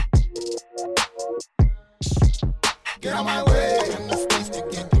Get out my way, in the space to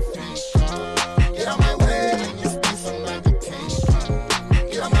get the fish. Get out my way, in your space of meditation.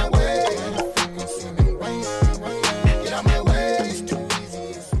 Get out my way, in the frequency and wave. Get out my way, it's too easy,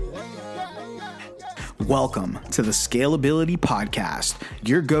 it's way. Welcome to the Scalability Podcast,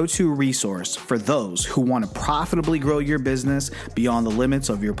 your go-to resource for those who want to profitably grow your business beyond the limits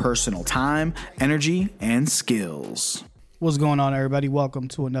of your personal time, energy, and skills. What's going on, everybody? Welcome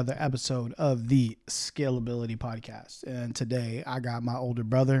to another episode of the Scalability Podcast. And today I got my older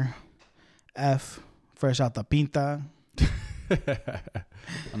brother, F, fresh out the pinta.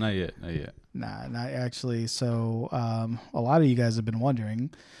 Not yet. Nah, not actually. So a lot of you guys have been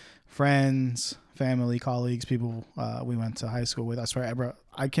wondering, friends, family, colleagues, people we went to high school with. I swear, bro,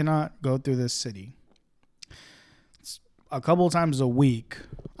 I cannot go through this city. A couple of times a week,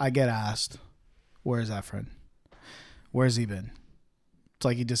 I get asked, where's that friend? Where's he been? It's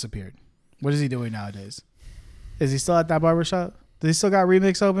like he disappeared. What is he doing nowadays? Is he still at that barbershop? Does he still got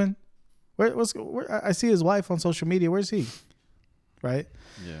Remix open? Where, I see his wife on social media. Where's he? Right?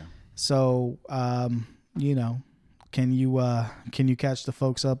 Yeah. So, can you catch the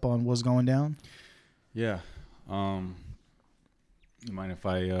folks up on what's going down? Yeah. You mind if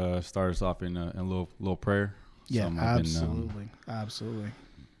I start us off in a little prayer? Yeah, absolutely. Absolutely.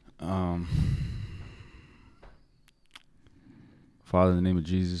 Father, in the name of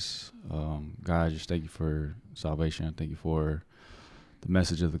Jesus, God, I just thank you for salvation. I thank you for the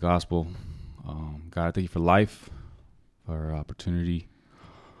message of the gospel. God, I thank you for life, for opportunity,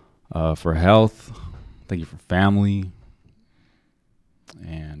 for health. Thank you for family.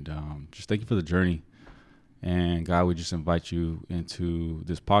 And just thank you for the journey. And God, we just invite you into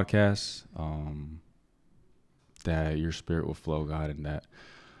this podcast, that your spirit will flow, God, and that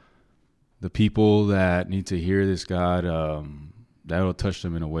the people that need to hear this, God, that will touch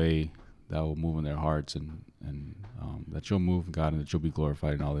them in a way that will move in their hearts, and that you'll move, God, and that you'll be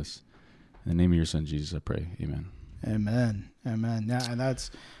glorified in all this. In the name of your son, Jesus, I pray. Amen. Amen. Yeah, and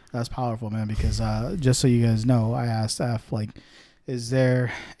that's powerful, man, because just so you guys know, I asked F, is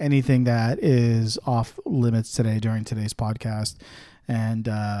there anything that is off limits today during today's podcast?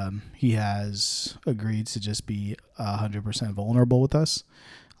 And he has agreed to just be 100% vulnerable with us.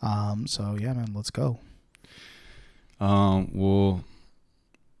 So, yeah, man, let's go.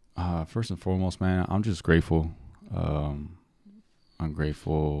 First and foremost, man, I'm just grateful. I'm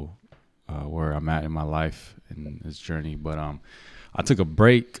grateful where I'm at in my life and this journey. But I took a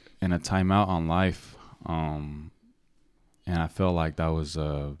break and a timeout on life, and I felt like that was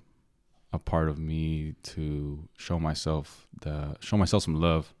a part of me to show myself some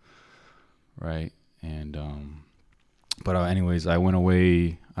love, right? And but anyways, I went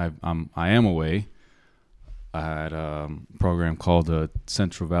away. I am away. I had a program called the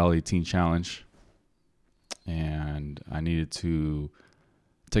Central Valley Teen Challenge, and I needed to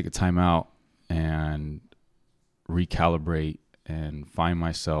take a time out and recalibrate and find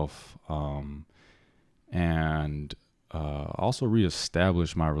myself, and also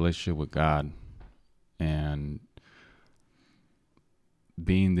reestablish my relationship with God. And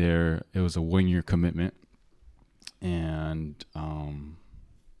being there, it was a 1-year commitment, and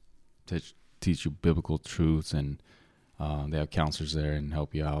to teach you biblical truths, and they have counselors there and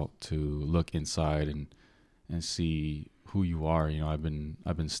help you out to look inside and see who you are. You know, I've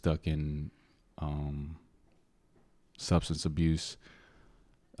been stuck in substance abuse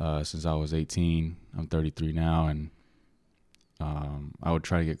since I was 18. I'm 33 now, and I would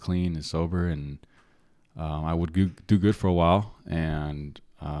try to get clean and sober, and I would do good for a while, and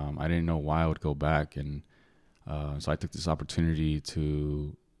I didn't know why I would go back, and so I took this opportunity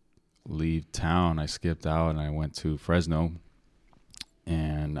to leave town. I skipped out and I went to Fresno,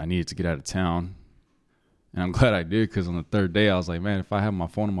 and I needed to get out of town, and I'm glad I did, because on the third day I was like, man, if I had my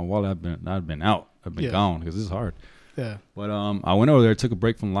phone in my wallet, I'd been out. I've been gone, because this is hard. Yeah. But I went over there, took a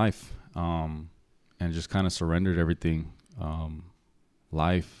break from life, and just kind of surrendered everything,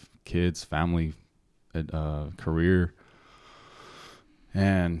 life, kids, family, career,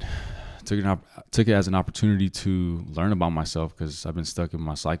 and took it as an opportunity to learn about myself, because I've been stuck in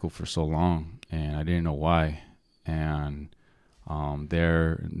my cycle for so long and I didn't know why. And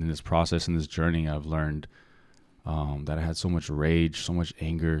there in this process, in this journey, I've learned that I had so much rage, so much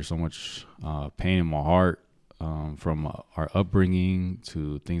anger, so much pain in my heart, from our upbringing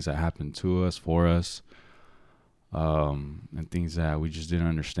to things that happened to us, for us, and things that we just didn't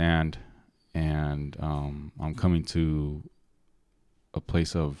understand. And I'm coming to a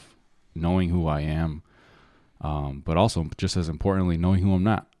place of knowing who I am, but also, just as importantly, knowing who I'm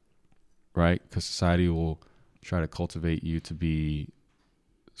not, right? Because society will try to cultivate you to be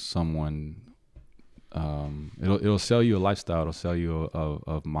someone it'll sell you a lifestyle. It'll sell you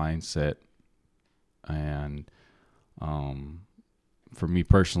a mindset. And for me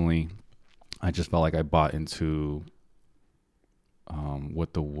personally, I just felt like I bought into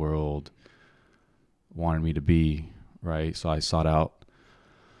what the world wanted me to be, right? So I sought out.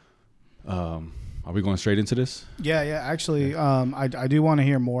 Are we going straight into this? Yeah. Actually, I do want to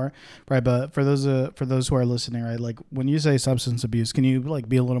hear more, right? But for those who are listening, right, like when you say substance abuse, can you like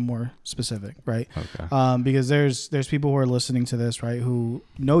be a little more specific, right? Okay. Because there's people who are listening to this, right, who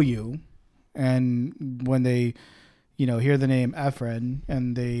know you, and when they, hear the name Efren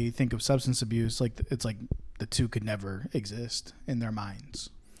and they think of substance abuse, like it's like the two could never exist in their minds,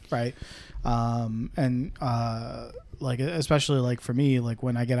 right? Like especially like for me, like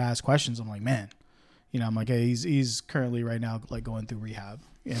when I get asked questions, I'm like, man. I'm like, hey, he's currently right now like going through rehab,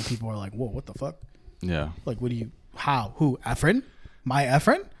 and people are like, whoa, what the fuck? Yeah. Like, who, Efren? My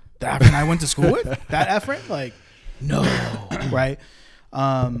Efren? The Efren I went to school with? That Efren? Like, no, right?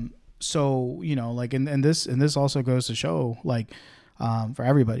 So, like, and this also goes to show, like, for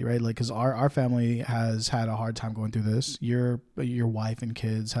everybody, right? Like, because our family has had a hard time going through this. Your wife and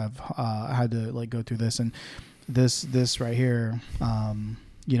kids have had to like go through this, and this right here.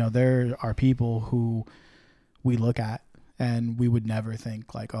 There are people who we look at and we would never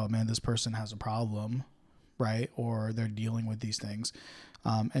think like, oh man, this person has a problem, right? Or they're dealing with these things.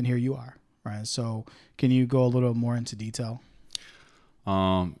 And here you are, right? So can you go a little more into detail?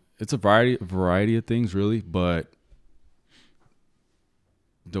 It's a variety of things really, but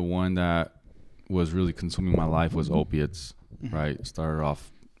the one that was really consuming my life was opiates, right? Started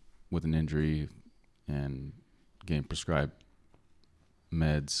off with an injury and getting prescribed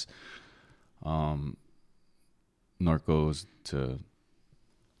meds, narcos to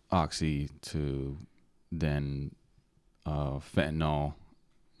oxy to then fentanyl,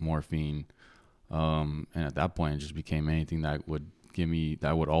 morphine, and at that point it just became anything that would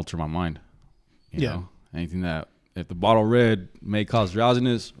alter my mind. You know? Anything that if the bottle read may cause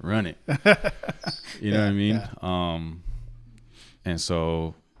drowsiness, run it. You know what I mean? Yeah. And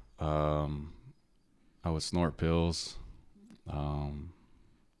so I would snort pills.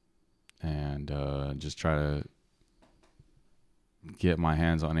 And just try to get my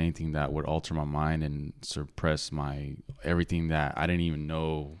hands on anything that would alter my mind and suppress everything that I didn't even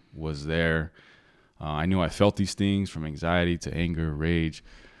know was there. I knew I felt these things from anxiety to anger, rage,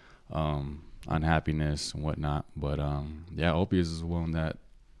 unhappiness and whatnot. But opiates is one that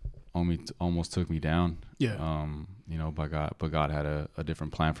almost took me down. Yeah. But God had a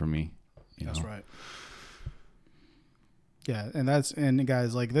different plan for me. That's right. Yeah, and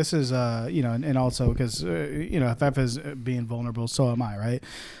guys, like this is, and also because, if F is being vulnerable, so am I, right?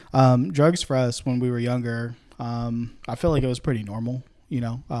 Drugs for us when we were younger, I feel like it was pretty normal,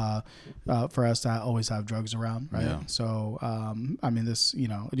 for us to always have drugs around, right? Yeah. So, I mean, this, is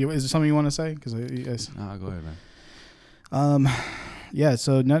there something you want to say? Because no, go ahead, man. Yeah.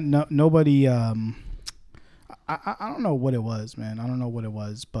 So nobody. I don't know what it was, man. I don't know what it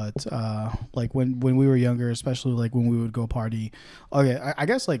was, but like when we were younger, especially like when we would go party. Okay, I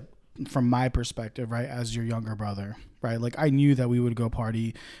guess like from my perspective, right, as your younger brother, right, like I knew that we would go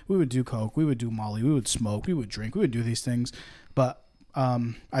party, we would do coke, we would do Molly, we would smoke, we would drink, we would do these things, but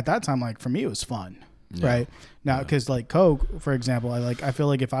at that time, like for me, it was fun. Yeah. Right now, because like coke, for example, I feel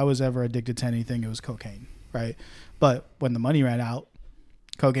like if I was ever addicted to anything, it was cocaine, right? But when the money ran out,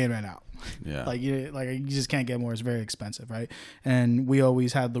 cocaine ran out. Yeah. Like you just can't get more. It's very expensive, right? And we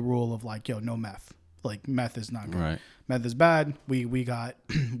always had the rule of like, no meth. Like meth is not good. Right. Meth is bad. We got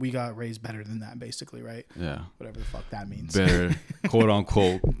raised better than that, basically, right? Yeah. Whatever the fuck that means. Better, quote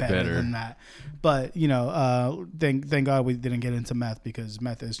unquote, better than that. But thank God we didn't get into meth because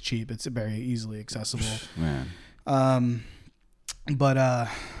meth is cheap. It's very easily accessible. Man.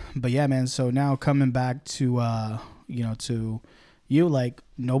 But yeah, man. So now coming back to to you, like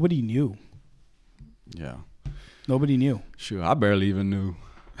nobody knew. Yeah. Nobody knew. Sure, I barely even knew.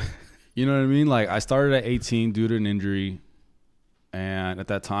 You know what I mean? Like I started at 18 due to an injury, and at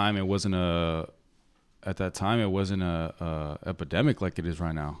that time it wasn't a epidemic like it is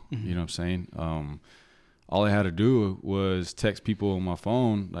right now. Mm-hmm. You know what I'm saying? All I had to do was text people on my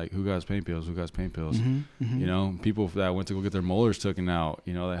phone, like, who got pain pills? Who got pain pills? Mm-hmm. Mm-hmm. You know, people that went to go get their molars taken out,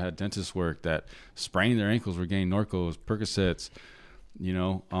 that had dentist work, that sprained their ankles were getting Norcos, Percocets,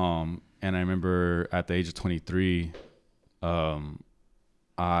 and I remember at the age of 23,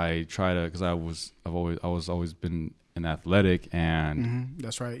 I try to, because I've always been an athletic, and mm-hmm.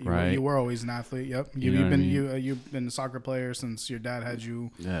 That's right. You were always an athlete. Yep. You've been a soccer player since your dad had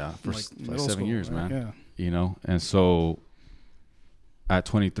you. Yeah, for like 7 years, right? Man. Yeah. And so at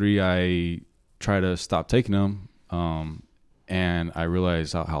 23, try to stop taking them. And I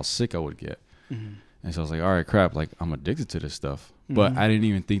realized how sick I would get. Mm-hmm. And so I was like, all right, crap, like I'm addicted to this stuff. But I didn't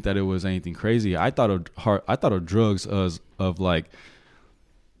even think that it was anything crazy. I thought of drugs as of like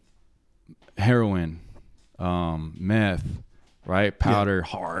heroin, meth, right? Powder,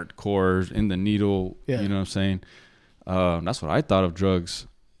 hardcore in the needle. Yeah. You know what I'm saying? That's what I thought of drugs.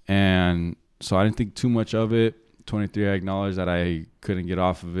 And so I didn't think too much of it. 23, I acknowledged that I couldn't get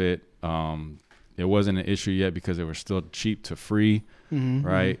off of it. It wasn't an issue yet because they were still cheap to free,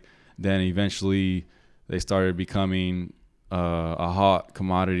 right? Then eventually they started becoming a hot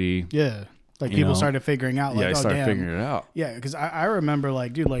commodity. Yeah. Like people started figuring out. Like, I started damn. figuring it out. Yeah, because I remember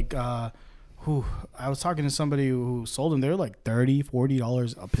like, dude, like, I was talking to somebody who sold them. They were like $30,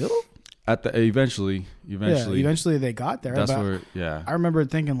 $40 a pill. Eventually Eventually they got there. That's but where, yeah. I remember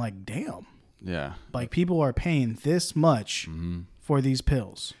thinking like, damn, Yeah. like people are paying this much for these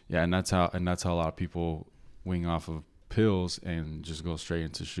pills. Yeah, and that's how a lot of people wing off of pills and just go straight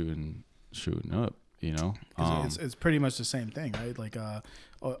into shooting up, you know? 'Cause it's pretty much the same thing, right? Like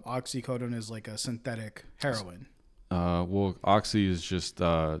oxycodone is like a synthetic heroin. Well, oxy is just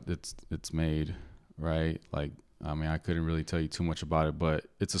it's made, right? Like, I mean, I couldn't really tell you too much about it, but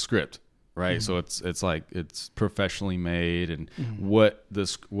it's a script, right? So it's like it's professionally made, and what the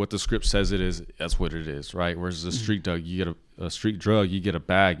script says it is, that's what it is, right? Whereas a street drug, you get a street drug, you get a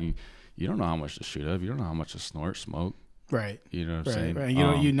bag, and you don't know how much to shoot up, you don't know how much to snort, smoke. Right. You know what I'm saying?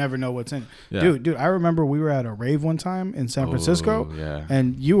 Right. You never know what's in it. Yeah. Dude, I remember we were at a rave one time in San Francisco. Yeah.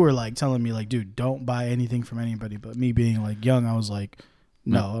 And you were like telling me like, dude, don't buy anything from anybody. But me being like young, I was like,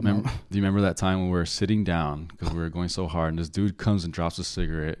 no. Do you remember that time when we were sitting down because we were going so hard, and this dude comes and drops a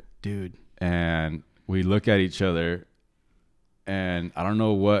cigarette? Dude. And we look at each other, and I don't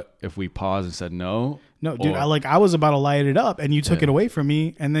know if we paused and said no. No, dude, I was about to light it up, and you took it away from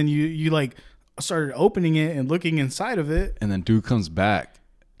me, and then you like started opening it and looking inside of it. And then dude comes back.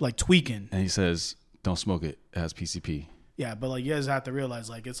 Like tweaking. And he says, don't smoke it. It has PCP. Yeah, but like you guys have to realize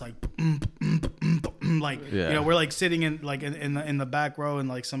like it's like like Yeah. you know, we're like sitting in like in the back row in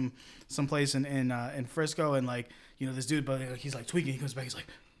like some place in Frisco, and like, you know, this dude, but he's like tweaking, he comes back, he's like,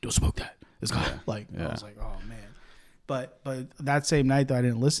 don't smoke that. It's gone. Like I was like, oh man. But that same night though, I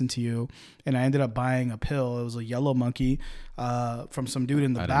didn't listen to you, and I ended up buying a pill. It was a yellow monkey from some dude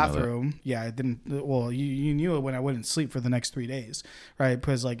in the bathroom. Yeah, I didn't. Well, you knew it when I wouldn't sleep for the next 3 days, right?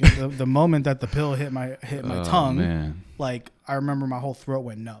 Because like the moment that the pill hit my tongue, man. like I remember my whole throat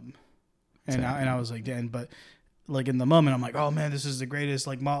went numb, and I was like, damn. But like in the moment, I'm like, oh man, this is the greatest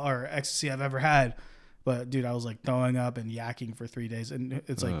like or ecstasy I've ever had. But dude, I was like throwing up and yakking for 3 days, and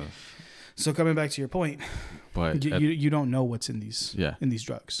it's like. So coming back to your point, but you don't know what's in these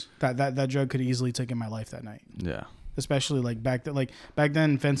drugs. That drug could have easily taken my life that night. Yeah. Especially like back then,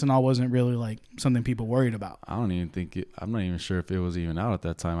 fentanyl wasn't really like something people worried about. I don't even think I'm not even sure if it was even out at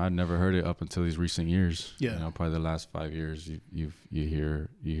that time. I'd never heard it up until these recent years. Yeah. You know, probably the last 5 years you hear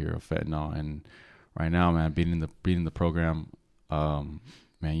of fentanyl, and right now, man, being in the program, man,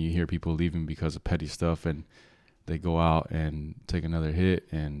 you hear people leaving because of petty stuff, and they go out and take another hit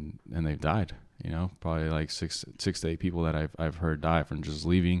and they've died, you know, probably like six to 8 people that I've heard die from just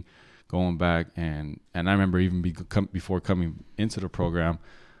leaving, going back. And I remember even before coming into the program,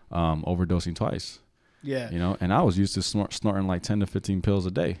 overdosing twice. Yeah. You know, and I was used to snorting like 10 to 15 pills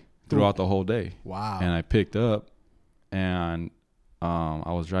a day throughout the whole day. Wow. And I picked up, and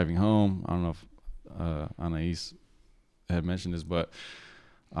I was driving home. I don't know if Anais had mentioned this, but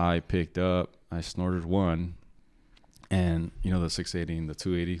I picked up, I snorted one. And you know the 680 and the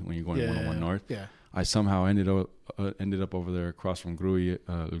 280 when you're going 101 north. Yeah. I somehow ended up over there across from Gruyente.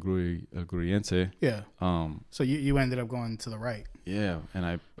 Yeah. So you ended up going to the right. Yeah, and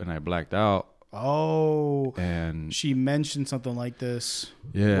I blacked out. Oh. And she mentioned something like this.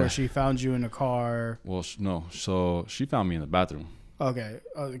 Yeah. Where she found you in a car. Well, no. So she found me in the bathroom. Okay.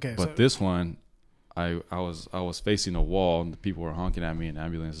 Okay. But this one, I was facing a wall, and the people were honking at me, and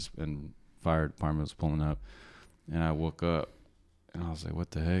ambulance and fire department was pulling up. And I woke up, and I was like,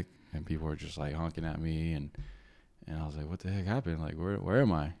 what the heck? And people were just like honking at me, and I was like, what the heck happened? Like, where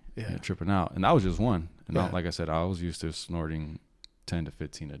am I? Yeah. And tripping out. And that was just one. And like I said, I was used to snorting 10 to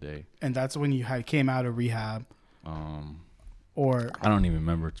 15 a day. And that's when you came out of rehab. Or I don't even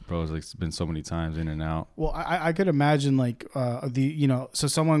remember, bro. It's been so many times in and out. Well, I could imagine like so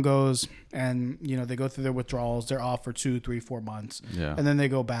someone goes and, you know, they go through their withdrawals, they're off for 2, 3, 4 months. Yeah. And then they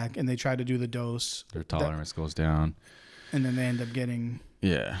go back and they try to do the dose. Their tolerance goes down. And then they end up getting.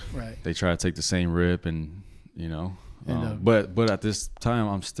 Yeah. Right. They try to take the same rip, and, you know, but at this time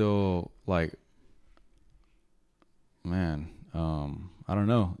I'm still like, man, I I don't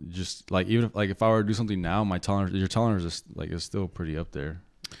know. Just like even if I were to do something now, your tolerance is is still pretty up there.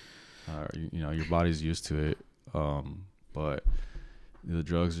 Your body's used to it, but the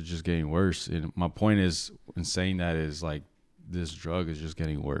drugs are just getting worse. And my point is in saying that is like this drug is just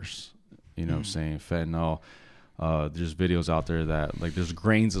getting worse. You know what I'm saying? Fentanyl. There's videos out there that like there's a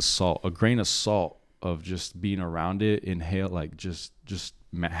grain of salt of just being around it, inhale, like just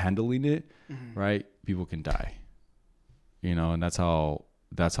handling it, right? People can die. And that's how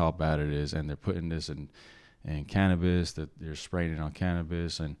bad it is. And they're putting this in cannabis, that they're spraying it on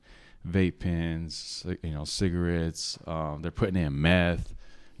cannabis and vape pens, cigarettes. They're putting it in meth,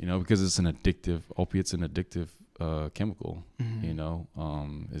 because it's an addictive, opiate's an addictive chemical,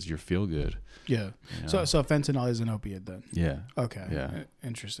 is your feel good. Yeah. So fentanyl is an opiate then? Yeah. Okay. Yeah.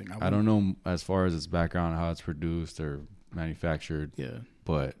 Interesting. I don't know as far as its background, how it's produced or manufactured. Yeah.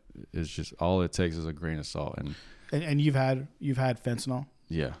 But it's just, all it takes is a grain of salt. And you've had fentanyl?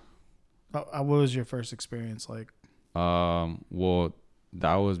 Yeah. What was your first experience like? Well,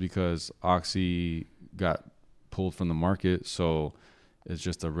 that was because Oxy got pulled from the market, so it's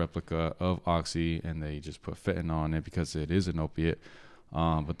just a replica of Oxy, and they just put fentanyl in it because it is an opiate.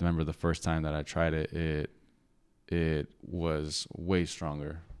 But remember, the first time that I tried it, it was way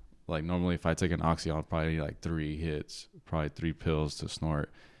stronger. Like normally, if I take an Oxy, I'll probably need like 3 hits, probably 3 pills to snort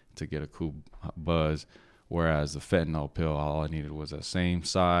to get a cool buzz. Whereas the fentanyl pill, all I needed was the same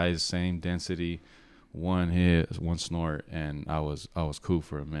size, same density, 1 hit, 1 snort, and I was cool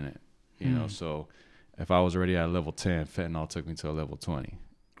for a minute. So if I was already at level 10, fentanyl took me to a level 20.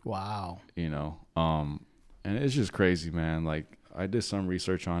 Wow. And it's just crazy, man. Like I did some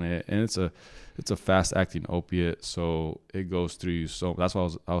research on it, and it's a fast acting opiate, so it goes through you. So that's why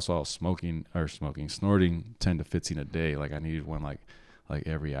I was snorting 10 to 15 a day. Like I needed one like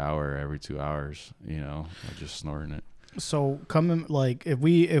every hour, every 2 hours, just snorting it. So like if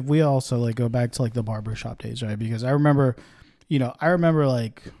we also like go back to like the barbershop days, right? Because I remember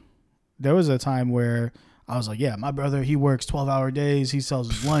like there was a time where I was like, yeah, my brother, he works 12-hour days. He sells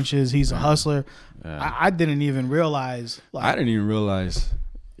his lunches. He's a hustler. Yeah. I didn't even realize. I didn't even realize.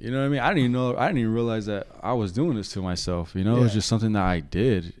 You know what I mean? I didn't even realize that I was doing this to myself. It was just something that I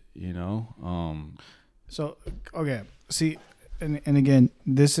did. So okay, see. And again,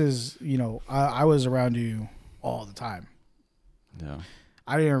 this is, I was around you all the time. Yeah.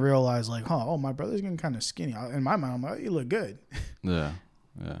 I didn't realize like, my brother's getting kind of skinny. In my mind, I'm like, you look good. Yeah.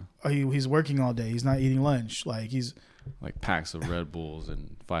 Yeah. Oh, he's working all day. He's not eating lunch. Like he's like packs of Red Bulls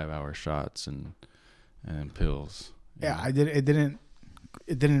and 5-hour shots and pills. Yeah. I did. It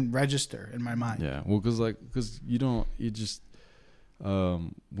didn't register in my mind. Yeah. Well, we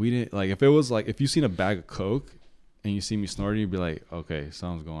didn't like, if it was like, if you seen a bag of Coke and you see me snorting, you'd be like, okay,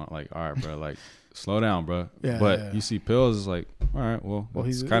 something's going on. Like, all right, bro, like, slow down, bro. Yeah, but you see pills, it's like, all right, well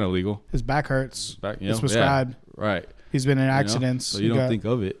he's kind of legal. His back hurts. It's prescribed. Yeah, right. He's been in accidents. So you don't think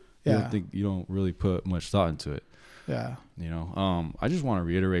of it. Yeah. You don't really put much thought into it. Yeah. I just want to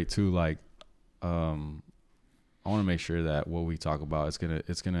reiterate too, like, I want to make sure that what we talk about,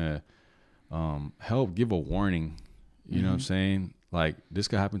 it's gonna help give a warning. You know what I'm saying? Like, this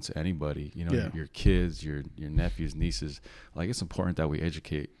could happen to anybody, your kids, your nephews, nieces. Like, it's important that we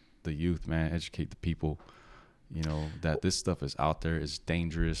educate the youth, man, educate the people, that this stuff is out there, it's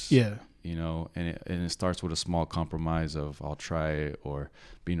dangerous. Yeah. And it starts with a small compromise of I'll try it, or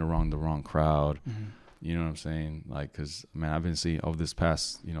being around the wrong crowd. You know what I'm saying? Like, cause man, I've been seeing over this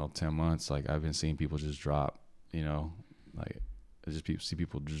past, 10 months, like I've been seeing people just drop, like I just see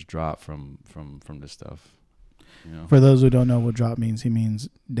people just drop from this stuff. For those who don't know what drop means, he means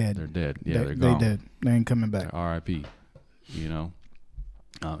dead. They're dead. Yeah, they're gone. They dead. They ain't coming back. R.I.P.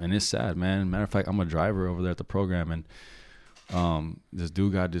 And it's sad, man. Matter of fact, I'm a driver over there at the program, and this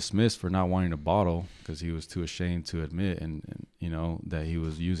dude got dismissed for not wanting a bottle because he was too ashamed to admit and that he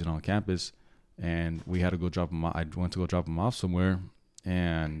was using on campus. And we had to go drop him off. I went to go drop him off somewhere,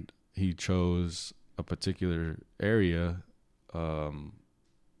 and he chose a particular area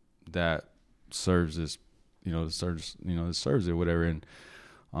that serves this. Serves it, whatever. And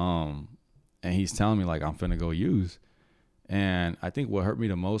he's telling me like, I'm finna go use. And I think what hurt me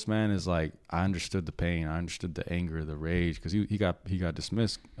the most, man, is like, I understood the pain. I understood the anger, the rage, cause he got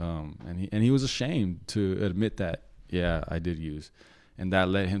dismissed. And he was ashamed to admit that, yeah, I did use. And that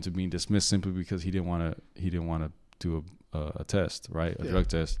led him to being dismissed simply because he didn't want to do a test, right? A drug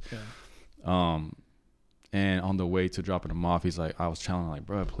test. Yeah. And on the way to dropping him off, he's like, I was challenging, like,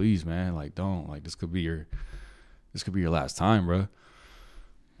 bro, please, man, like, don't, like, this could be your last time, bro.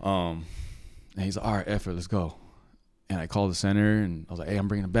 And he's like, all right, F it, let's go. And I called the center, and I was like, hey, I'm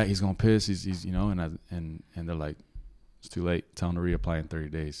bringing him back. He's gonna piss. He's and they're like, It's too late. Tell them to reapply in 30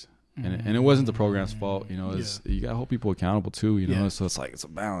 days. And it wasn't the program's fault, you know. You gotta hold people accountable too, you know. So it's like it's a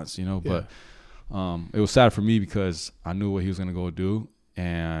balance, you know. But it was sad for me because I knew what he was gonna go do,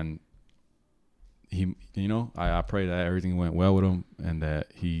 and he, you know, I pray that everything went well with him and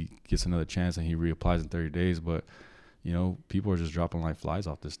that he gets another chance and he reapplies in 30 days. But you know, people are just dropping like flies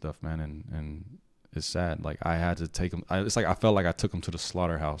off this stuff, man, and it's sad. Like I had to take him. It's like I felt like I took him to the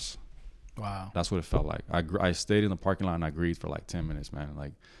slaughterhouse. Wow, that's what it felt like. I stayed in the parking lot and I grieved for like 10 minutes, man.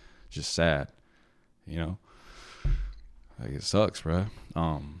 Like. Just sad, you know. Like it sucks, bro.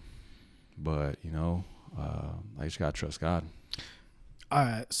 But you know, I just gotta trust God. All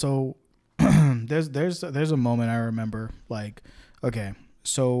right, so there's a moment I remember. Like, okay,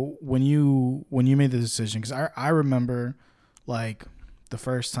 so when you made the decision, because I remember, like, the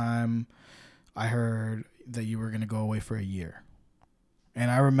first time I heard that you were gonna go away for a year,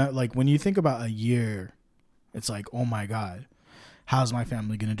 and I remember, like, when you think about a year, it's like, oh my God. How's my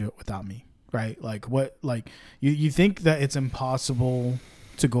family going to do it without me? Right? Like what, like you think that it's impossible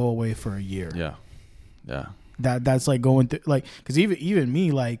to go away for a year. Yeah. Yeah. That's like going through, like, cause even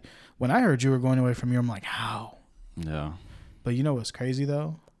me, like when I heard you were going away from here, I'm like, how? Yeah. But you know, what's crazy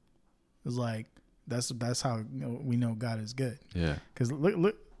though? It's like, that's how we know God is good. Yeah. Cause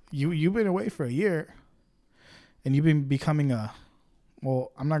look, you've been away for a year and you've been becoming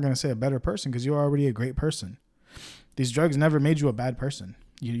well, I'm not going to say a better person, cause you're already a great person. These drugs never made you a bad person.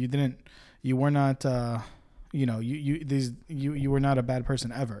 You were not, you were not a bad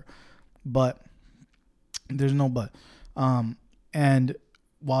person ever, but there's no but. And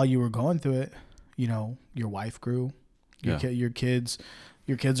while you were going through it, you know, your wife grew, your kids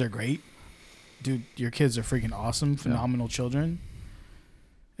are great, dude. Your kids are freaking awesome, phenomenal children.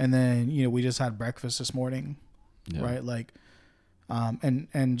 And then, you know, we just had breakfast this morning, right? Like,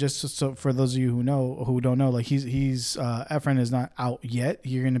 and just so for those of you who don't know, like he's Efren is not out yet.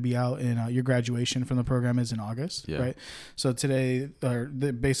 You're going to be out in your graduation from the program is in August, right? So today,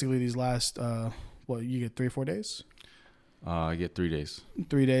 basically these last, you get 3-4 days? I get 3 days.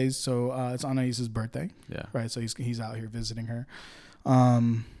 3 days. So it's Anais' birthday, right? So he's out here visiting her.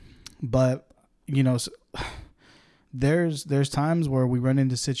 But you know, there's times where we run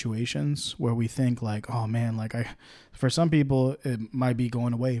into situations where we think like, oh man, like for some people it might be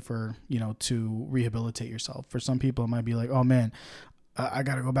going away for, you know, to rehabilitate yourself. For some people it might be like, oh man, I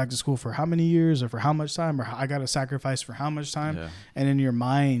got to go back to school for how many years or for how much time, or I got to sacrifice for how much time. And in your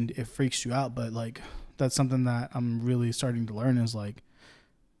mind it freaks you out. But like, that's something that I'm really starting to learn is like,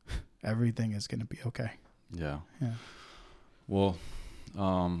 everything is going to be okay. Yeah. Well,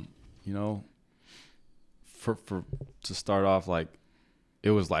 you know, for to start off, like, it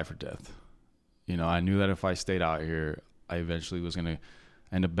was life or death. You know, I knew that if I stayed out here, I eventually was going to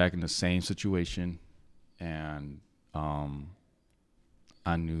end up back in the same situation. And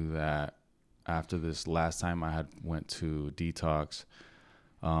I knew that after this last time I had went to detox,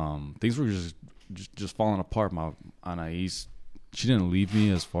 things were just falling apart. My Anais, she didn't leave me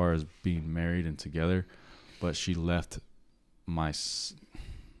as far as being married and together, but she left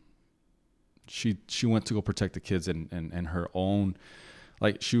she went to go protect the kids and her own,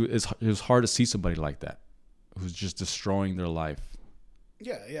 like, it was hard to see somebody like that who's just destroying their life.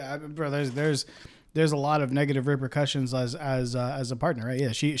 Yeah, bro. There's a lot of negative repercussions as a partner, right?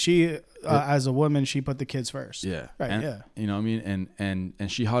 Yeah, she as a woman, she put the kids first. Yeah, right. And, you know what I mean?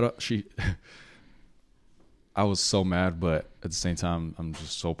 And she I was so mad, but at the same time, I'm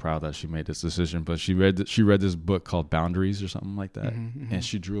just so proud that she made this decision. But she read this book called Boundaries or something like that, and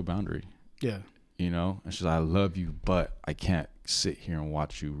she drew a boundary. Yeah, you know, and she's like, I love you, but I can't sit here and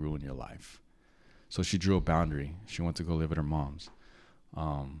watch you ruin your life. So she drew a boundary. She went to go live at her mom's,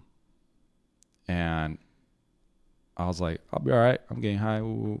 and I was like, I'll be all right. I'm getting high,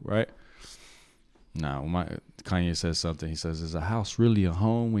 right? No, Kanye says something. He says, "Is a house really a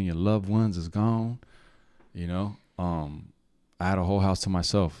home when your loved ones is gone?" You know, I had a whole house to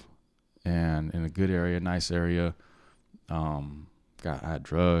myself, and in a good area, nice area. I had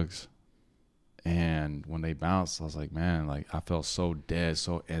drugs, and when they bounced, I was like, man, like, I felt so dead,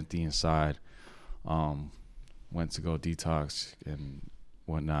 so empty inside. Went to go detox and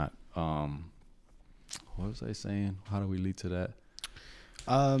whatnot. What was I saying? How do we lead to that?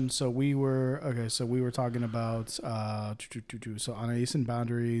 So we were talking about so Anais and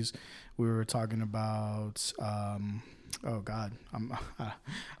boundaries. We were talking about oh God,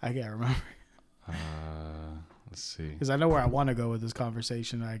 I can't remember. Let's see. Because I know where I want to go with this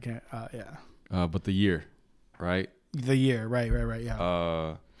conversation. I can't. But the year, right? The year, right.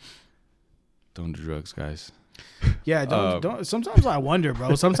 Yeah. Don't do drugs, guys. Yeah, don't. Sometimes I wonder,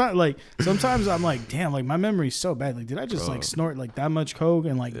 bro. Sometimes I'm like, damn, like my memory's so bad. Like, did I just like snort like that much coke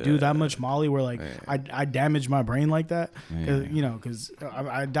and like do that much Molly where like I damaged my brain like that? Cause, you know, because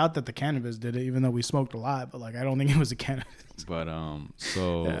I doubt that the cannabis did it, even though we smoked a lot. But like, I don't think it was the cannabis. But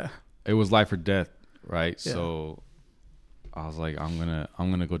so it was life or death, right? Yeah. So I was like, I'm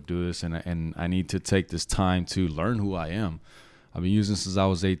gonna go do this, and I need to take this time to learn who I am. I've been using since I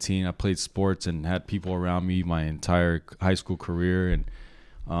was 18. I played sports and had people around me my entire high school career,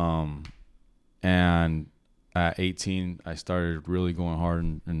 and at 18 I started really going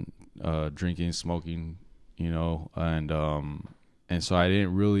hard and drinking, smoking, you know, and so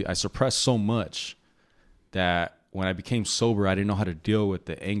I suppressed so much that when I became sober, I didn't know how to deal with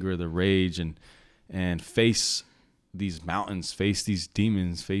the anger, the rage, and face these mountains, face these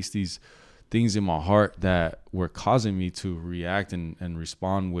demons, face these things in my heart that were causing me to react and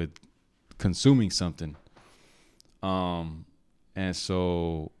respond with consuming something. And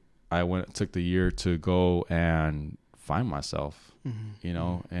so I took the year to go and find myself, you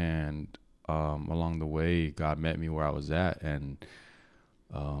know, and along the way, God met me where I was at and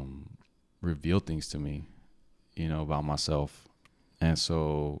revealed things to me, you know, about myself. And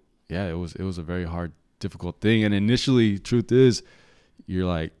so, yeah, it was a very hard, difficult thing. And initially, truth is,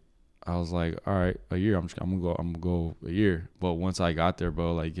 I was like, all right, a year. I'm gonna go a year. But once I got there,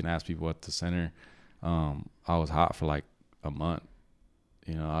 bro, like you can ask people at the center. I was hot for like a month.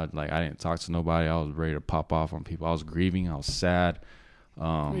 You know, I didn't talk to nobody. I was ready to pop off on people. I was grieving. I was sad.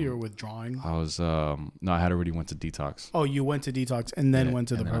 You were withdrawing. I was no, I had already went to detox. Oh, you went to detox and then went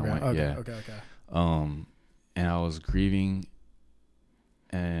to the program. Okay. And I was grieving,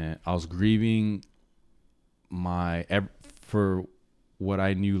 for what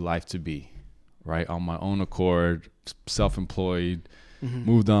I knew life to be, right? On my own accord, self-employed,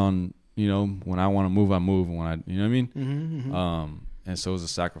 moved on, you know, when I want to move, I move. You know what I mean? And so it was a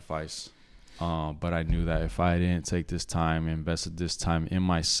sacrifice. But I knew that if I didn't take this time, invested this time in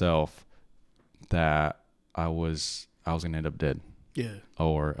myself, that I was going to end up dead. Yeah.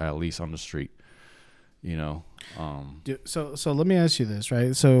 Or at least on the street, you know? So let me ask you this,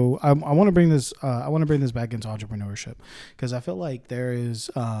 right? So I want to bring this back into entrepreneurship, because I feel like there is,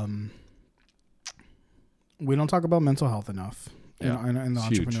 we don't talk about mental health enough in the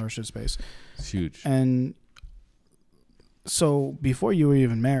entrepreneurship space. It's huge. And so before you were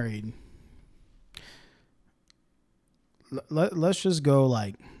even married, let's just go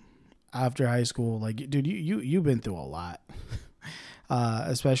like after high school, like, dude, you've been through a lot.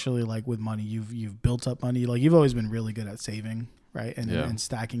 Especially like with money, you've built up money. Like you've always been really good at saving, right? And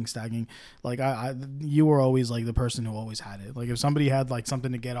stacking. Like you were always like the person who always had it. Like if somebody had like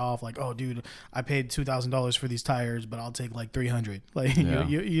something to get off, like, oh dude, I paid $2,000 for these tires, but I'll take like $300. Like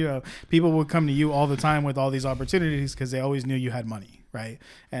you know, people would come to you all the time with all these opportunities because they always knew you had money, right?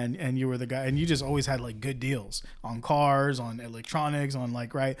 And you were the guy, and you just always had like good deals on cars, on electronics, on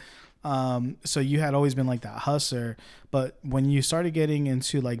like, right. So you had always been like that hustler, but when you started getting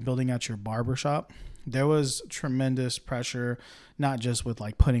into like building out your barbershop, there was tremendous pressure, not just with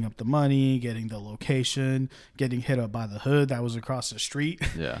like putting up the money, getting the location, getting hit up by the hood that was across the street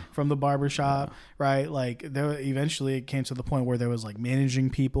from the barbershop, right? Like eventually it came to the point where there was like managing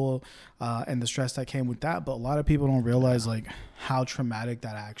people, and the stress that came with that. But a lot of people don't realize like how traumatic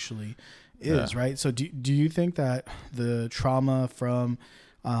that actually is, right? So do you think that the trauma from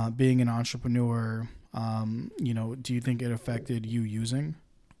being an entrepreneur, you know, do you think it affected you using?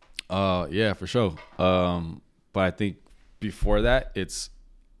 Yeah, for sure. But I think before that,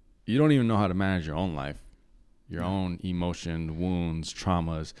 you don't even know how to manage your own life, your own emotion, wounds,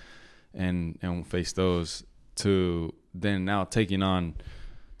 traumas, and face those, to then now taking on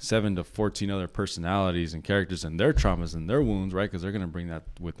 7 to 14 other personalities and characters and their traumas and their wounds, right? Because they're going to bring that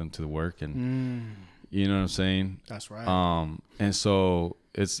with them to the work. And you know what I'm saying? That's right. And so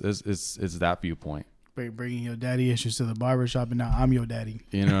it's that viewpoint. Bringing your daddy issues to the barbershop, and now I'm your daddy.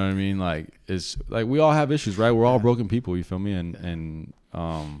 You know what I mean? Like, it's like we all have issues, right? We're all broken people. You feel me? And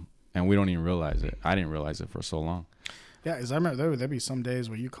we don't even realize it. I didn't realize it for so long. Yeah, because I remember there'd be some days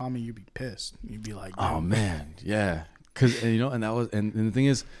where you call me, you'd be pissed. You'd be like, "Oh man, yeah," because you know, and that was, and the thing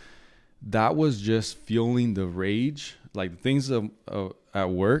is, that was just fueling the rage. Like the things at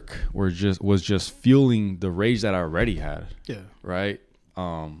work was just fueling the rage that I already had. Yeah. Right.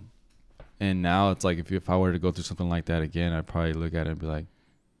 And now it's like if I were to go through something like that again, I'd probably look at it and be like,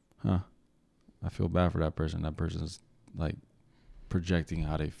 huh, I feel bad for that person. That person's like projecting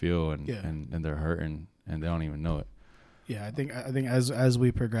how they feel and they're hurting and they don't even know it. Yeah, I think as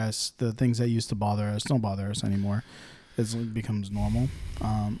we progress, the things that used to bother us don't bother us anymore. it becomes normal.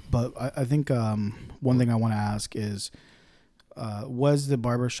 But I think one thing I want to ask is, was the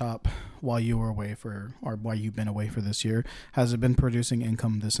barbershop while you were away or while you've been away for this year, has it been producing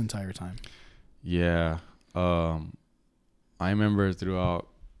income this entire time? Yeah. I remember throughout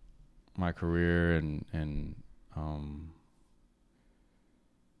my career and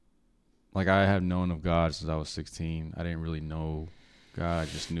like I have known of God since I was 16. I didn't really know God, I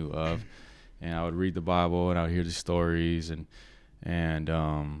just knew of. And I would read the Bible and I would hear the stories and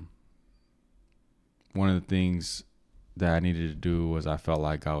one of the things that I needed to do was I felt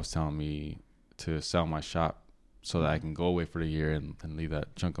like God was telling me to sell my shop so that I can go away for the year and leave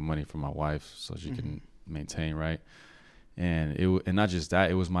that chunk of money for my wife so she can maintain, right? And and not just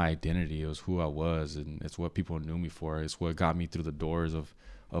that, it was my identity. It was who I was, and it's what people knew me for. It's what got me through the doors of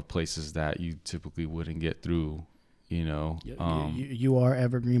places that you typically wouldn't get through, you know. You are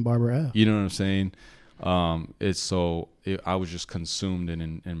Evergreen Barber F. You know what I'm saying? I was just consumed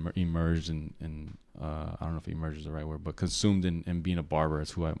and immersed in I don't know if immersed is the right word, but consumed in being a barber.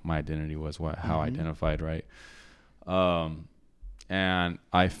 It's who my identity was, how I identified, right? And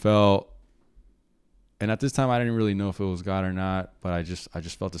I felt, and at this time I didn't really know if it was God or not, but I just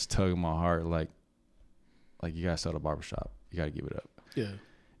felt this tug in my heart, like you gotta sell the barbershop, you gotta give it up. Yeah.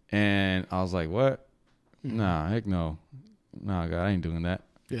 And I was like, what? Nah, heck no. Nah, God, I ain't doing that.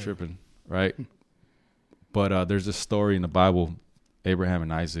 Yeah. Tripping, right? But there's this story in the Bible, Abraham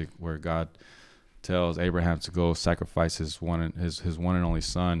and Isaac, where God tells Abraham to go sacrifice his one and only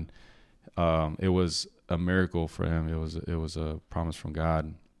son. It was a miracle for him. It was a promise from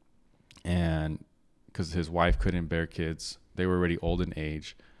God, and because his wife couldn't bear kids, they were already old in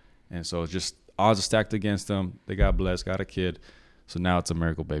age, and so just odds are stacked against them. They got blessed, got a kid, so now it's a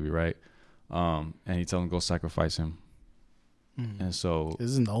miracle baby, right? And he told him to go sacrifice him. And so this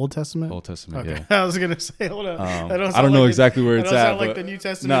is in the Old Testament. Old Testament, okay. yeah. I was gonna say, hold on. I don't know exactly where it's at. Like the New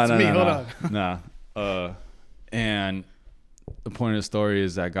Testament to me. Hold on. Nah. And the point of the story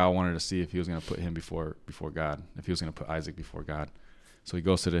is that God wanted to see if he was gonna put him before God, if he was gonna put Isaac before God. So he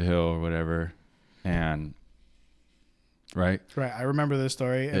goes to the hill or whatever, and right. I remember this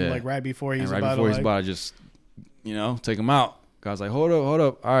story, and like right before he's about to just, take him out. God's like, hold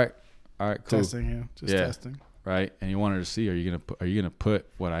up, all right, cool. Testing him, testing. Right, and he wanted to see, are you gonna put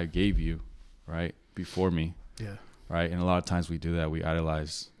what I gave you, right, before me? Yeah. Right, and a lot of times we do that. We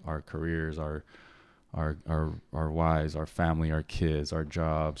idolize our careers, our wives, our family, our kids, our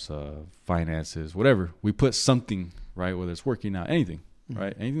jobs, finances, whatever. We put something, right, whether it's working out, anything,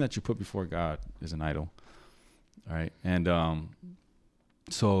 right, anything that you put before God is an idol, right? And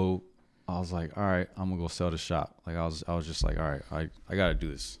so I was like, all right, I'm gonna go sell the shop. Like I was just like, all right, I gotta do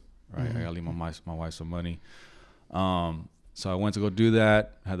this, right? I gotta leave my wife some money. So I went to go do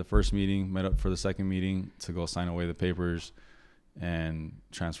that, had the first meeting, met up for the second meeting to go sign away the papers and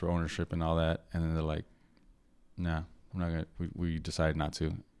transfer ownership and all that. And then they're like, nah, we're not gonna, we decided not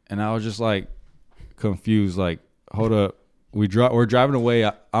to. And I was just like confused, like, hold up, we're driving away.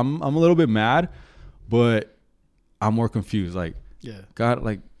 I'm a little bit mad, but I'm more confused. Like, yeah, God,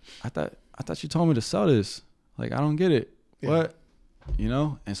 like, I thought you told me to sell this. Like, I don't get it. Yeah. What?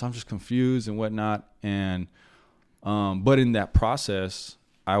 And so I'm just confused and whatnot. And, but in that process,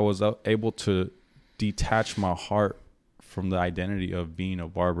 I was able to detach my heart from the identity of being a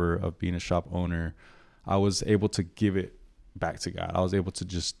barber, of being a shop owner. I was able to give it back to God. I was able to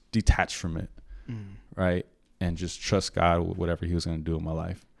just detach from it, right? And just trust God with whatever he was going to do in my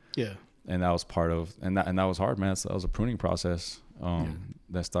life. Yeah. And that was part of, and that was hard, man. So that was a pruning process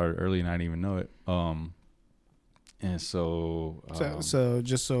that started early and I didn't even know it. And so, so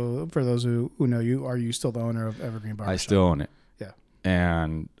just so for those who know you, are you still the owner of Evergreen Barbershop? I still own it. Yeah.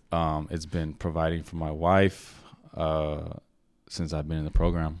 And it's been providing for my wife since I've been in the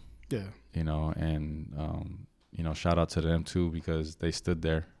program. Yeah. And shout out to them too, because they stood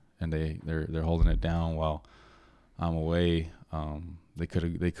there and they're holding it down while I'm away. They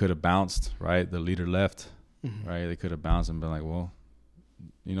could have bounced, right? The leader left, right? They could have bounced and been like, well,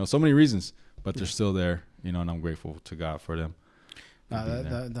 so many reasons, but they're still there. And I'm grateful to God for them.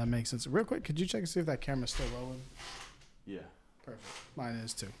 That makes sense. Real quick, could you check and see if that camera's still rolling? Yeah. Perfect. Mine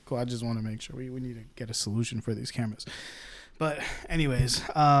is too. Cool. I just want to make sure we need to get a solution for these cameras. But anyways,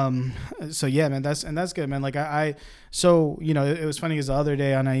 so yeah, man, that's good, man. Like it was funny because the other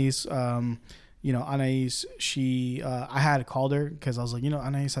day Anais, Anais, she, I had called her because I was like,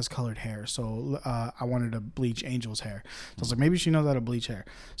 Anais has colored hair. So I wanted to bleach Angel's hair. So I was like, maybe she knows how to bleach hair.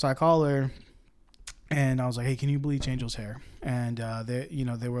 So I call her. And I was like, hey, can you bleach Angel's hair? And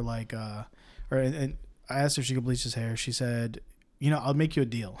they were like, and I asked her if she could bleach his hair. She said, I'll make you a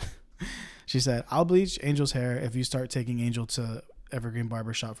deal. She said, I'll bleach Angel's hair if you start taking Angel to Evergreen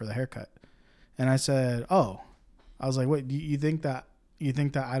Barbershop for the haircut. And I said, oh. I was like, wait, you think that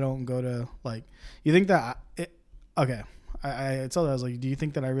I don't go to, like, you think that okay. I told her, I was like, do you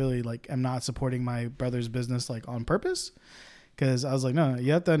think that I really, like, am not supporting my brother's business, like, on purpose? Because I was like, no,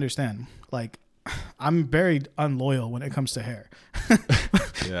 you have to understand, like, I'm very unloyal when it comes to hair.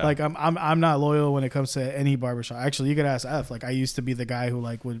 Yeah. Like I'm not loyal when it comes to any barbershop. Actually, you could ask F. Like I used to be the guy who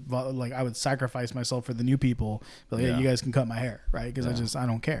I would sacrifice myself for the new people. But like, yeah, you guys can cut my hair, right? Because I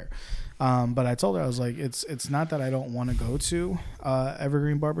don't care. But I told her, I was like, it's not that I don't want to go to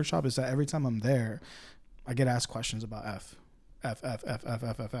Evergreen Barbershop. It's that every time I'm there, I get asked questions about F,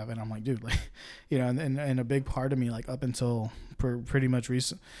 and I'm like, dude, like, you know, and a big part of me, like up until pretty much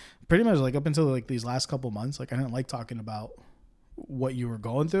like up until like these last couple months, like I didn't like talking about what you were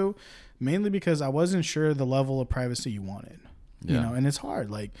going through, mainly because I wasn't sure the level of privacy you wanted, you know, and it's hard.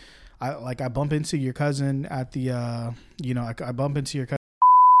 Like I bump into your cousin at the, I bump into your cousin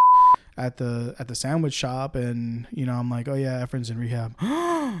at the sandwich shop, and, you know, I'm like, oh yeah, Efren's in rehab.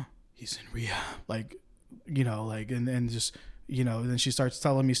 He's in rehab. Like, you know, like, and just, you know, then she starts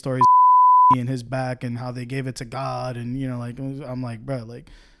telling me stories in his back and how they gave it to God. And, you know, like, I'm like, bro, like,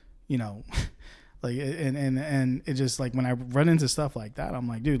 you know, like, and it just, like, when I run into stuff like that, I'm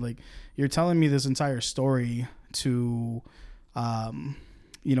like, dude, like, you're telling me this entire story to,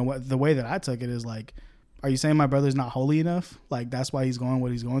 you know, what the way that I took it is like, are you saying my brother's not holy enough? Like, that's why he's going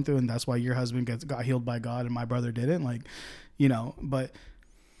what he's going through, and that's why your husband got healed by God and my brother didn't? Like, you know, but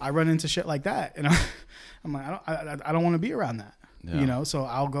I run into shit like that, and I'm like, I don't want to be around that, you know. So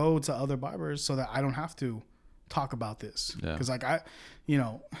I'll go to other barbers so that I don't have to talk about this, because like I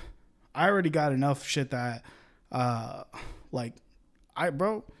already got enough shit that, like,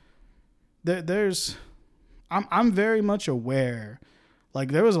 I'm very much aware.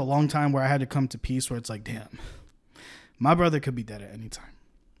 Like, there was a long time where I had to come to peace where it's like, damn, my brother could be dead at any time.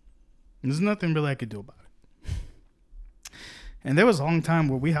 There's nothing really I could do about it. And there was a long time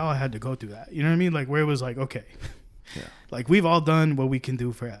where we all had to go through that. You know what I mean? Like, where it was like, okay, like, we've all done what we can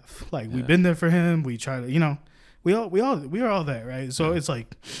do for F. Like, we've been there for him. We try to, you know, we are all there, right? So it's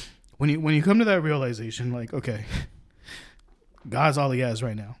like, when you come to that realization, like, okay, God's all he has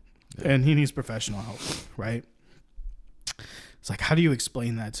right now, and he needs professional help, right? It's like, how do you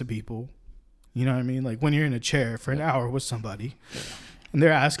explain that to people? You know what I mean? Like, when you're in a chair for an hour with somebody, and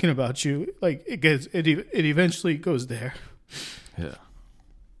they're asking about you, like, it eventually goes there. Yeah.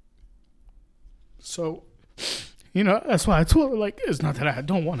 So, you know, that's why I told her, like, it's not that I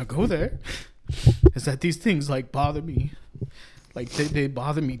don't want to go there. It's that these things, like, bother me. Like, they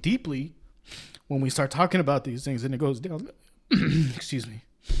bother me deeply when we start talking about these things, and it goes down, excuse me,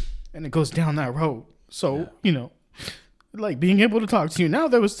 and it goes down that road. So, you know, like, being able to talk to you now,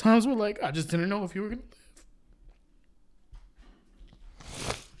 there was times where, like, I just didn't know if you were going to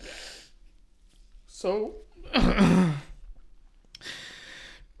live. So, I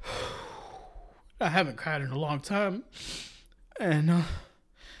haven't cried in a long time. And,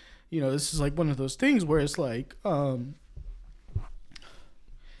 you know, this is like one of those things where it's like, you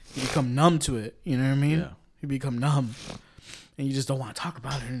become numb to it. You know what I mean? Yeah. You become numb. And you just don't want to talk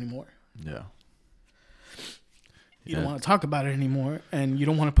about it anymore. Yeah. You don't want to talk about it anymore, and you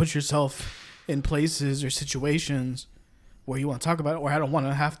don't want to put yourself in places or situations where you want to talk about it, or I don't want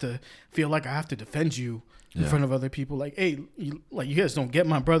to have to feel like I have to defend you in front of other people. Like, hey, you guys don't get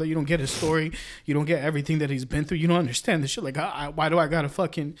my brother. You don't get his story. You don't get everything that he's been through. You don't understand this shit. Like, why do I got to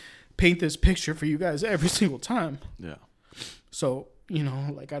fucking paint this picture for you guys every single time? Yeah. So, you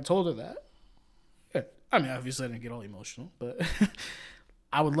know, like, I told her that. I mean, obviously I didn't get all emotional, but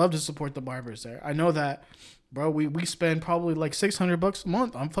I would love to support the barbers there. I know that, bro, we spend probably like $600 a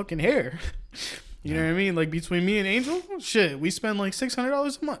month on fucking hair. You know what I mean? Like, between me and Angel, shit, we spend like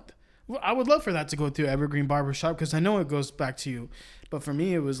 $600 a month. I would love for that to go through Evergreen Barbershop, because I know it goes back to you. But for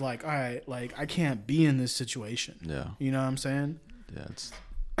me, it was like, all right, like, I can't be in this situation. Yeah. You know what I'm saying? Yeah. It's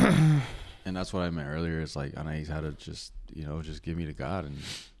and that's what I meant earlier. It's like, I know he's had to just, you know, just give me to God and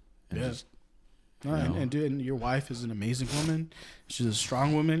just. No, and your wife is an amazing woman. She's a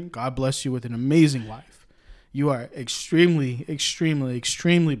strong woman. God bless you with an amazing wife. You are extremely, extremely,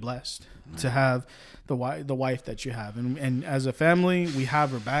 extremely blessed to have the wife that you have. And as a family, we have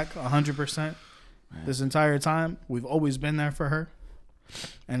her back 100%. This entire time. We've always been there for her,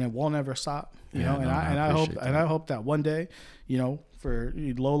 and it won't ever stop. You know, I hope that one day, you know, for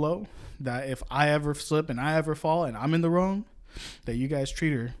Lolo, that if I ever slip and I ever fall and I'm in the wrong, that you guys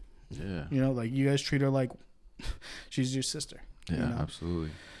treat her. Yeah. You know, like, you guys treat her like she's your sister. Yeah, you know? Absolutely.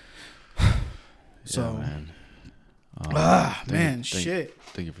 So, man. man, shit.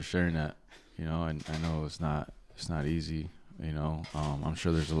 Thank you for sharing that. you know, and I know it's not easy, you know. I'm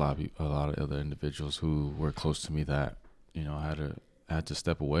sure there's a lot of other individuals who were close to me that, you know, I had to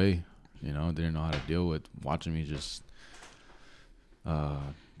step away, you know, didn't know how to deal with watching me just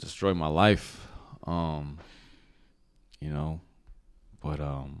destroy my life, you know. But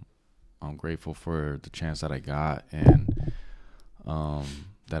I'm grateful for the chance that I got and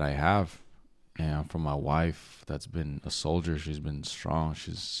that I have, and from my wife that's been a soldier. She's been strong.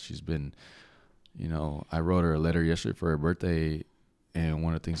 She's been, you know, I wrote her a letter yesterday for her birthday, and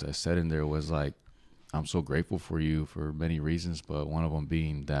one of the things I said in there was like, I'm so grateful for you for many reasons, but one of them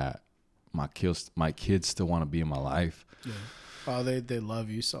being that my kids still want to be in my life. Yeah. Oh, they love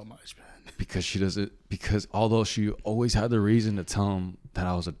you so much, man. Because although she always had the reason to tell him that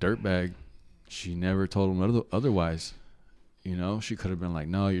I was a dirtbag, she never told him otherwise. You know, she could have been like,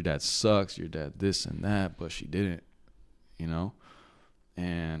 no, your dad sucks, your dad this and that, but she didn't, you know.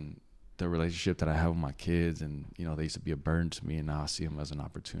 And the relationship that I have with my kids, and, you know, they used to be a burden to me, and now I see them as an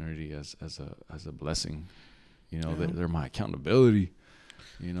opportunity, as a blessing. You know, yeah. They're my accountability,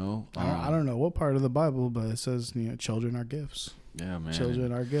 you know. I don't know what part of the Bible, but it says, you know, children are gifts. Yeah, man.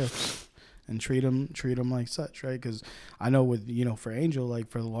 Children are gifts. And treat them like such, right? Because I know with, you know, for Angel, like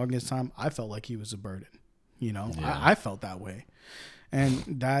for the longest time, I felt like he was a burden. You know, yeah. I felt that way. And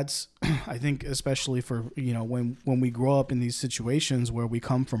that's, I think, especially for, you know, when we grow up in these situations where we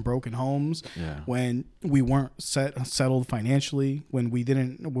come from broken homes, yeah. when we weren't settled financially, when we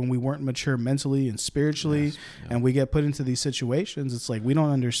weren't mature mentally and spiritually, yes. yeah. and we get put into these situations, it's like we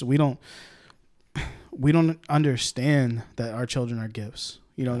don't understand that our children are gifts.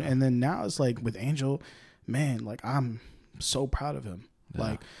 You know, and then now it's like with Angel, man, like I'm so proud of him. Yeah.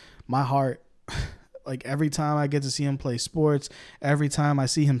 Like my heart, like every time I get to see him play sports, every time I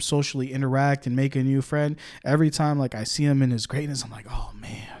see him socially interact and make a new friend, every time like I see him in his greatness, I'm like, oh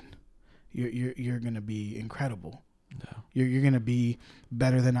man, you're gonna be incredible. Yeah, you're gonna be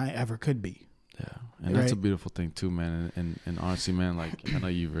better than I ever could be. Yeah, and that's a beautiful thing too, man. And honestly, man, like I know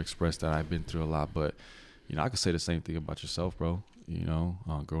you've expressed that I've been through a lot, but you know I could say the same thing about yourself, bro. You know,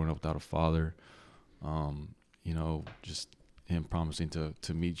 growing up without a father, you know, just him promising to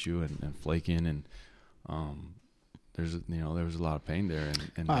meet you and flaking, and there was a lot of pain there.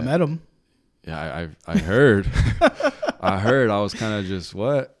 And I met him. Yeah, I heard. I was kind of just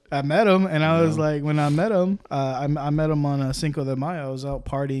what? I met him, and I was like, when I met him, I met him on Cinco de Mayo. I was out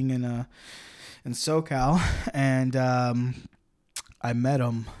partying in SoCal, and I met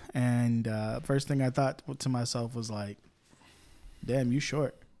him, and first thing I thought to myself was like, damn, you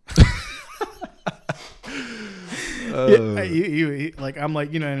short. Like I'm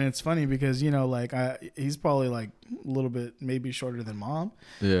like, you know, and it's funny because, you know, like he's probably like a little bit maybe shorter than Mom.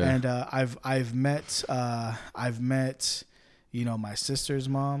 Yeah. And I've met you know, my sister's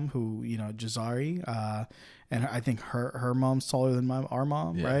mom, who, you know, Jazari, and I think her mom's taller than our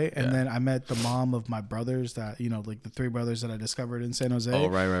mom, yeah, right? And then I met the mom of my brothers that, you know, like the three brothers that I discovered in San Jose. Oh,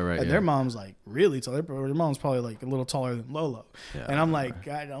 right. And their mom's like really tall. Their mom's probably like a little taller than Lolo. Yeah, and I'm like,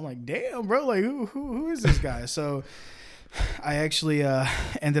 damn, bro, like who is this guy? So I actually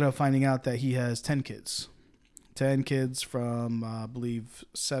ended up finding out that he has 10 kids. 10 kids from, I believe,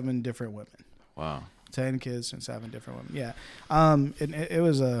 7 different women. Wow. 10 kids and 7 different women. Yeah. It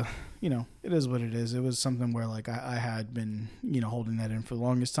was you know, it is what it is. It was something where like I had been, you know, holding that in for the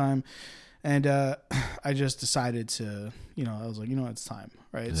longest time. And I just decided to, you know, I was like, you know, it's time.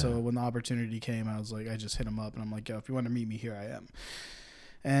 Right. Yeah. So when the opportunity came, I was like, I just hit him up and I'm like, yo, if you want to meet me here, I am.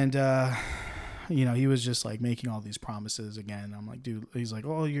 And, you know, he was just like making all these promises again. I'm like, dude, he's like,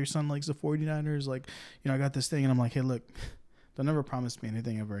 oh, your son likes the 49ers. Like, you know, I got this thing. And I'm like, hey, look, they'll never promise me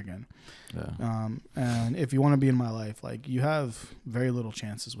anything ever again. Yeah. And if you want to be in my life, like you have very little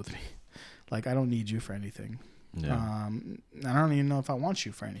chances with me. Like I don't need you for anything. Yeah. And I don't even know if I want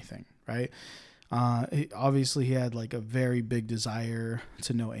you for anything. Right. Obviously he had like a very big desire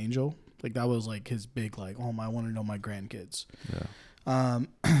to know Angel. Like that was like his big, like, oh, I want to know my grandkids. Yeah.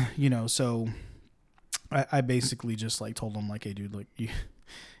 You know, so I basically just like told him like, hey dude, like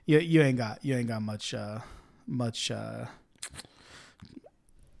you ain't got much,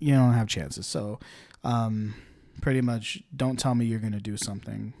 you don't have chances. So, pretty much don't tell me you're going to do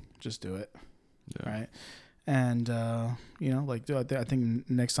something. Just do it. Yeah. Right. And, you know, like, dude, I think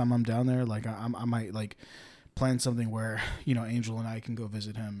next time I'm down there, like I might like plan something where, you know, Angel and I can go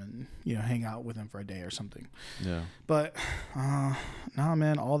visit him and, you know, hang out with him for a day or something. Yeah. But, nah,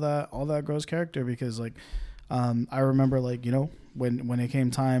 man, all that grows character because like, I remember like, you know, when it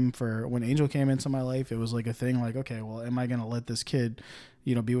came time for when Angel came into my life, it was like a thing like, okay, well, am I going to let this kid,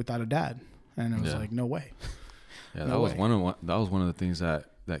 you know, be without a dad? And it was like, no way. Yeah, that was one of the things that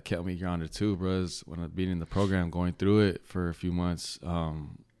that kept me grounded too, bros, when I've been in the program, going through it for a few months,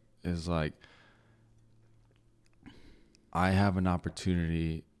 is like, I have an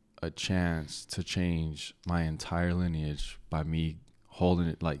opportunity, a chance to change my entire lineage by me holding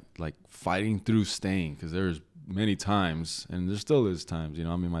it, like fighting through staying. Because there's many times, and there still is times, you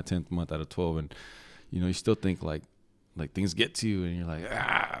know, I'm in my 10th month out of 12, and, you know, you still think like things get to you and you're like,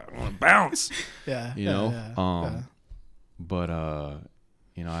 I want to bounce. Yeah. You know? But,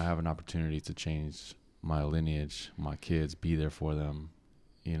 you know, I have an opportunity to change my lineage, my kids, be there for them,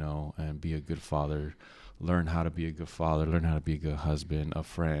 you know, and be a good father, learn how to be a good father, learn how to be a good husband, a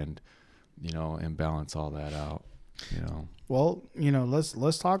friend, you know, and balance all that out, you know. Well, you know,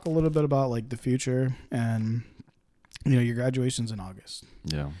 let's talk a little bit about like the future, and, you know, your graduation's in August.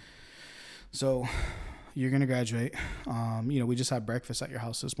 Yeah. So you're going to graduate. You know, we just had breakfast at your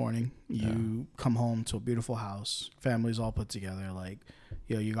house this morning. You come home to a beautiful house. Family's all put together. Like,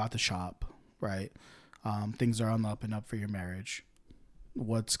 you know, you got the shop, right? Things are on the up and up for your marriage.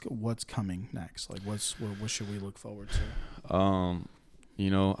 What's coming next? Like, what should we look forward to? You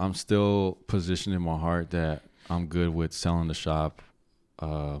know, I'm still positioned in my heart that I'm good with selling the shop,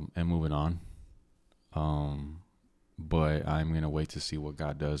 and moving on. But I'm going to wait to see what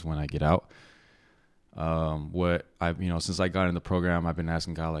God does when I get out. What I've, you know, since I got in the program, I've been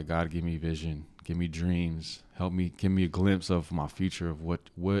asking God, like, God, give me vision, give me dreams, help me, give me a glimpse of my future, of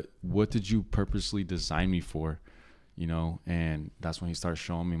what did you purposely design me for, you know? And that's when he starts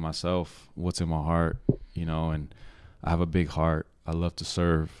showing me myself, what's in my heart, you know, and I have a big heart. I love to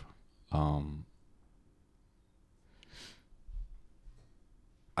serve. I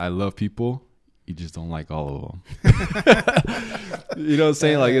love people. You just don't like all of them. You know what I'm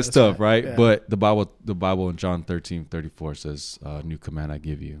saying? Like, it's tough, right? Yeah. But the Bible in John 13:34 says, new command I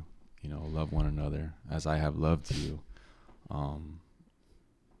give you, you know, love one another as I have loved you.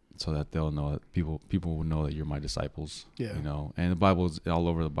 So that they'll know that people will know that you're my disciples, you know, and the Bible's all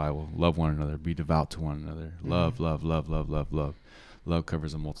over the Bible. Love one another, be devout to one another. Love, love, love, love, love, love. Love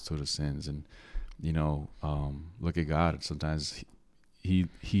covers a multitude of sins. And, you know, look at God. Sometimes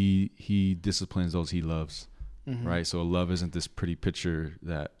he disciplines those he loves, right? So love isn't this pretty picture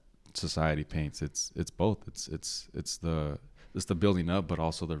that society paints. It's both. It's the building up, but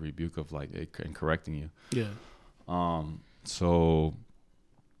also the rebuke of like and correcting you. Yeah.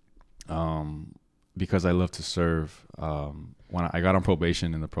 Because I love to serve, when I got on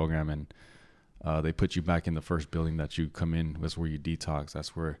probation in the program, and they put you back in the first building that you come in. That's where you detox.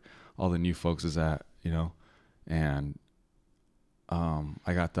 That's where all the new folks is at, you know, and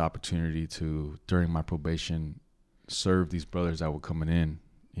I got the opportunity to, during my probation, serve these brothers that were coming in,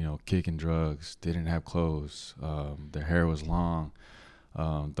 you know, kicking drugs, didn't have clothes, their hair was long.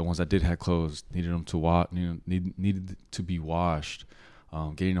 The ones that did have clothes needed them to needed to be washed,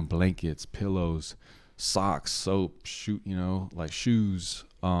 getting them blankets, pillows, socks, soap, like shoes,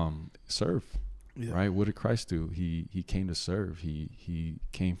 serve. Yeah. Right? What did Christ do? He came to serve. He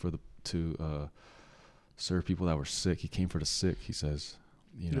came to serve people that were sick. He came for the sick, he says,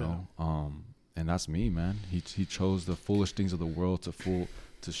 you know. And that's me, man. He chose the foolish things of the world to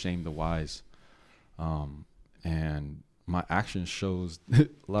shame the wise. And my action shows a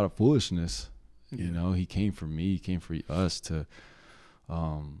lot of foolishness. Yeah. You know, he came for me. He came for us to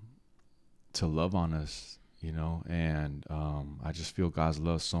love on us, you know. And I just feel God's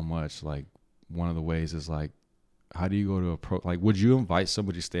love so much. Like, one of the ways is like, how do you go to would you invite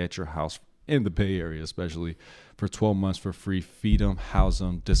somebody to stay at your house in the Bay Area, especially for 12 months for free, feed them, house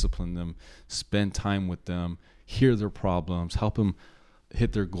them, discipline them, spend time with them, hear their problems, help them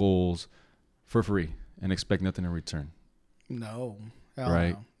hit their goals for free, and expect nothing in return? No.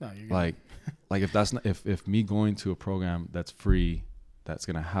 Right? No, you're like if that's not, if me going to a program that's free, that's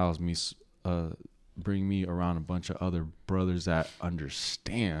going to house me, bring me around a bunch of other brothers that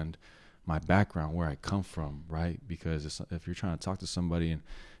understand my background, where I come from, right? Because if you're trying to talk to somebody and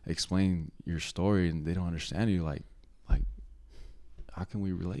explain your story and they don't understand you, like how can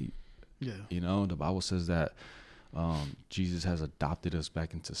we relate? Yeah. You know, the Bible says that Jesus has adopted us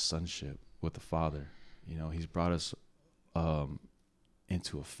back into sonship with the Father. You know, he's brought us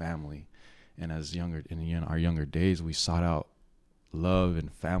into a family. And in our younger days, we sought out love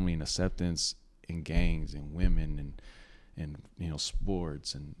and family and acceptance in gangs and women and you know,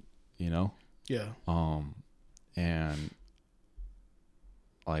 sports and, you know. Yeah. And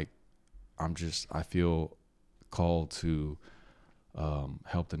like, I feel called to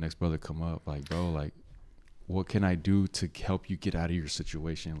help the next brother come up. Like, bro, like, what can I do to help you get out of your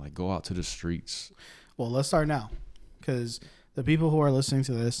situation? Like, go out to the streets. Well, let's start now, because the people who are listening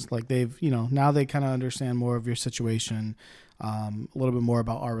to this, like they've, now they kind of understand more of your situation, a little bit more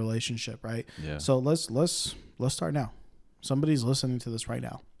about our relationship, right? Yeah. So let's start now. Somebody's listening to this right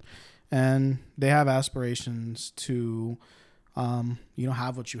now, and they have aspirations to,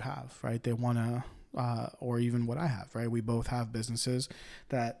 have what you have, right? They want to, or even what I have, right? We both have businesses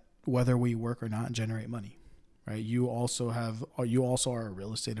that, whether we work or not, generate money, right? You also are a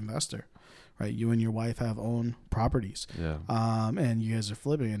real estate investor, right? You and your wife have owned properties, Yeah. And you guys are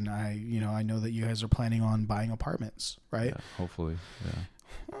flipping. And I know that you guys are planning on buying apartments, right? Yeah, hopefully. Yeah.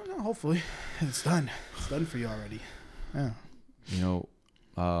 Well, no, hopefully it's done. It's done for you already. Yeah.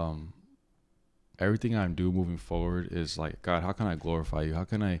 Everything I do moving forward is like, God, how can I glorify you? How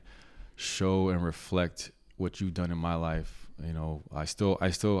can I show and reflect what you've done in my life?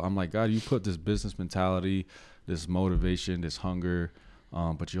 I'm like, God, you put this business mentality, this motivation, this hunger,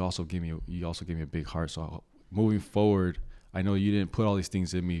 but you also give me a big heart. So moving forward, I know you didn't put all these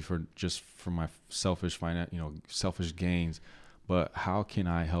things in me for my selfish selfish gains, but how can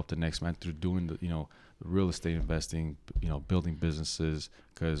I help the next man through doing the real estate investing, building businesses?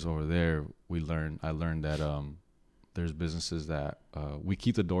 Because over there I learned that there's businesses that we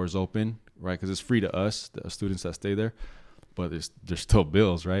keep the doors open, right? Because it's free to us, the students that stay there, but there's still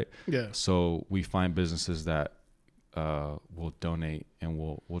bills, right? Yeah. So we find businesses that will donate, and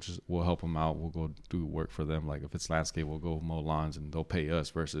we'll help them out. We'll go do work for them. Like if it's landscape, we'll go mow lawns, and they'll pay us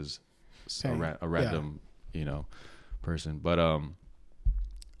versus a random person. But I'm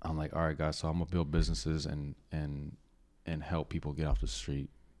like, all right, guys. So I'm gonna build businesses and help people get off the street.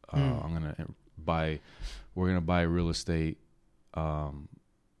 We're gonna buy real estate,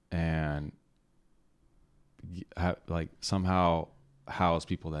 and somehow house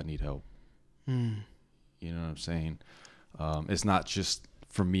people that need help. You know what I'm saying? It's not just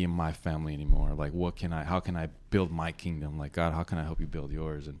for me and my family anymore. Like, how can I build my kingdom? Like, God, how can I help you build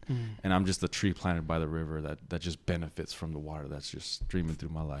yours? And I'm just a tree planted by the river that just benefits from the water that's just streaming through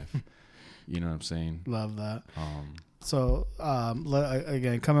my life. You know what I'm saying? Love that. So,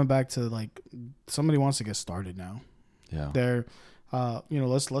 again, coming back to like, somebody wants to get started now. Yeah. They're,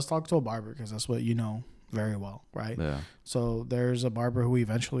 let's talk to a barber, because that's what you know very well, right? Yeah. So there's a barber who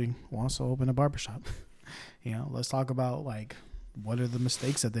eventually wants to open a barbershop. Let's talk about like, what are the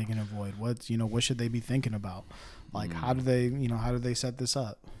mistakes that they can avoid? What should they be thinking about? Like, how do they set this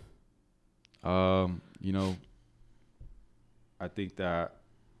up? I think that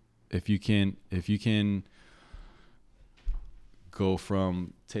if you can go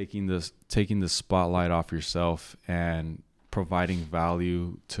from taking the spotlight off yourself and providing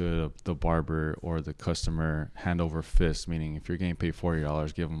value to the barber or the customer hand over fist, meaning if you're getting paid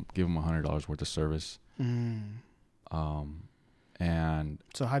 $40, give them $100 worth of service. And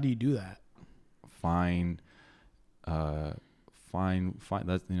so how do you do that? Find that,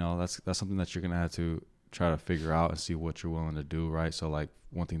 that's something that you're gonna have to try to figure out and see what you're willing to do, right? So like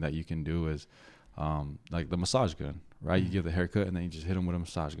one thing that you can do is like the massage gun, right? You give the haircut and then you just hit them with a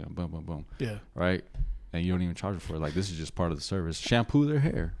massage gun, boom, boom, boom. Yeah. Right. And you don't even charge them for it. Like, this is just part of the service. Shampoo their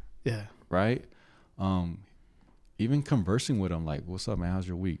hair. Yeah. Right. Even conversing with them, like, what's up, man? How's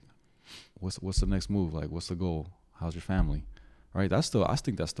your week? What's the next move? Like, what's the goal? How's your family? Right. I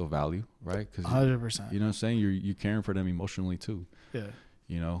think that's still value, right? 'Cause 100%. You know what I'm saying? You're caring for them emotionally too. Yeah.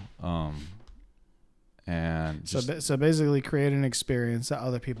 And so basically create an experience that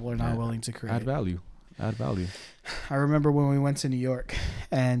other people are not willing to create. Add value. I remember when we went to New York,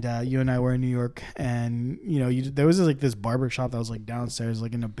 and you and I were in New York, and there was this barber shop that was like downstairs,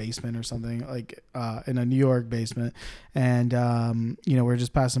 like in a basement or something, like in a New York basement, and we're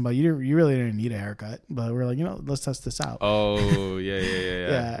just passing by. You really didn't need a haircut, but we're like, let's test this out. Oh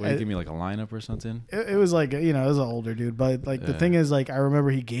yeah. Will you give me like a lineup or something? It was like it was an older dude, but like the thing is, like, I remember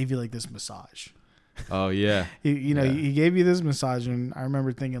he gave you like this massage. Oh yeah. He gave you this massage, and I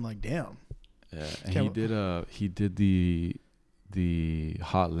remember thinking like, damn. Yeah, and he did the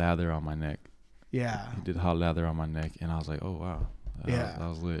hot lather on my neck. Yeah, he did hot lather on my neck, and I was like, oh wow, that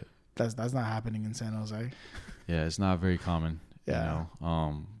was lit. That's not happening in San Jose. Yeah, it's not very common. Yeah.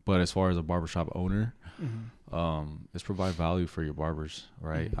 But as far as a barbershop owner, it's provide value for your barbers,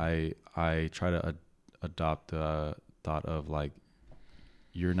 right? I try to adopt the thought of like,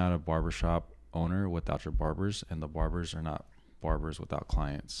 you're not a barbershop owner without your barbers, and the barbers are not barbers without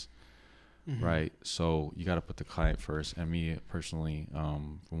clients. Right. So you got to put the client first. And me personally,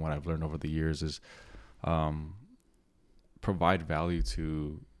 from what I've learned over the years, is provide value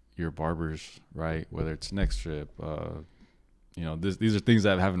to your barbers, right? Whether it's neck strip, these are things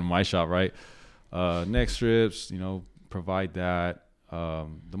that happen in my shop, right? Neck strips, provide that,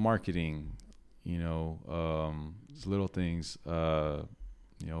 the marketing, It's little things. You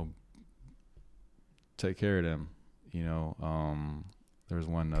know, take care of them. You know, there was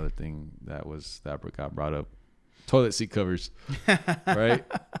one other thing that got brought up. Toilet seat covers, right?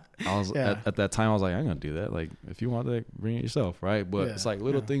 I was at that time. I was like, I'm gonna do that. Like, if you want that, bring it yourself, right? But it's like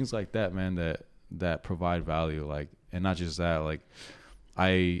little things like that, man, that provide value. Like, and not just that. Like,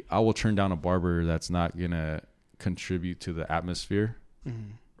 I will turn down a barber that's not gonna contribute to the atmosphere,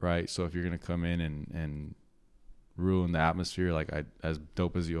 right? So if you're gonna come in and ruin the atmosphere, like as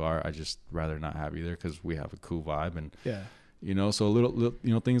dope as you are, I just rather not have you there because we have a cool vibe and you know, so little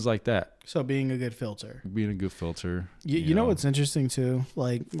you know, things like that. So being a good filter. You know what's interesting too?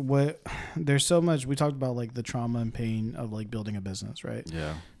 Like there's so much, we talked about like the trauma and pain of like building a business, right?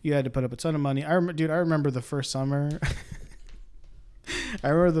 Yeah. You had to put up a ton of money. I remember the first summer. I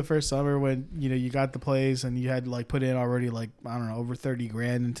remember the first summer when, you know, you got the place and you had to like put in already like, I don't know, over 30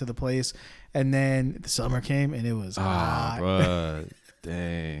 grand into the place. And then the summer came and it was hot. Bruh.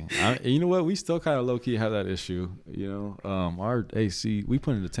 Dang. You know what? We still kind of low key have that issue. You know, our AC, we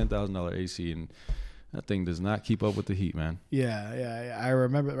put in a $10,000 AC and that thing does not keep up with the heat, man. Yeah. I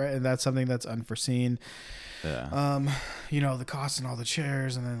remember, right? And that's something that's unforeseen. Yeah. You know, the cost and all the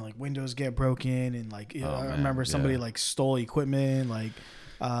chairs and then like windows get broken and like, I remember somebody like stole equipment. Like,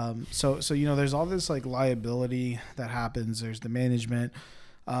 so, you know, there's all this like liability that happens. There's the management.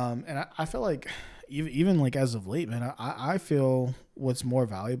 And I feel like even like as of late, man, I feel what's more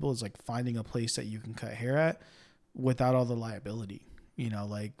valuable is like finding a place that you can cut hair at without all the liability, you know,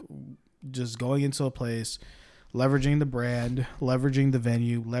 like just going into a place, leveraging the brand, leveraging the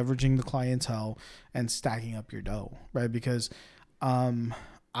venue, leveraging the clientele and stacking up your dough. Right. Because, so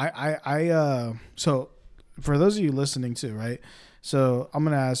for those of you listening too, right. So I'm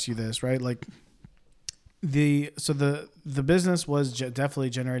going to ask you this, right? Like, the business was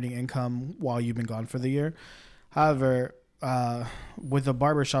definitely generating income while you've been gone for the year. However, with a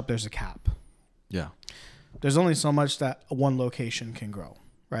barbershop, there's a cap. Yeah. There's only so much that one location can grow,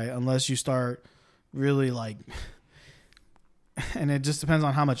 right? Unless you start really like, and it just depends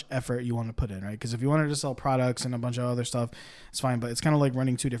on how much effort you want to put in, right? Because if you wanted to sell products and a bunch of other stuff, it's fine. But it's kind of like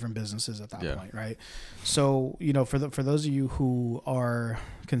running two different businesses at that point, right? So, you know, for those of you who are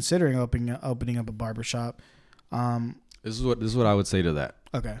considering opening up a barbershop, this is what I would say to that.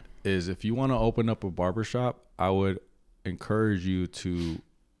 Okay, is if you want to open up a barbershop, I would encourage you to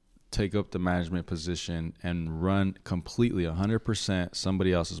take up the management position and run completely 100%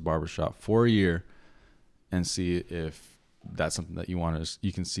 somebody else's barbershop for a year and see if that's something that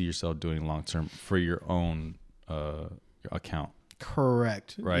you can see yourself doing long term for your own account.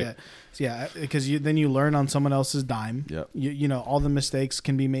 Correct. Right. Yeah. Because then you learn on someone else's dime. Yep. You know, all the mistakes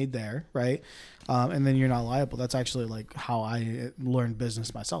can be made there, right? And then you're not liable. That's actually like how I learned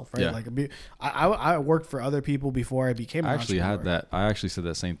business myself, right? Yeah. Like I worked for other people before I became an entrepreneur. I actually said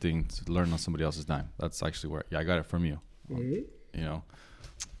that same thing to learn on somebody else's dime. That's actually where I got it from you. Mm-hmm. You know.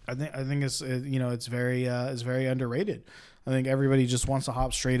 I think it's you know, it's very underrated. I think everybody just wants to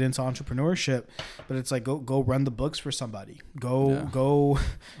hop straight into entrepreneurship, but it's like go run the books for somebody. Go.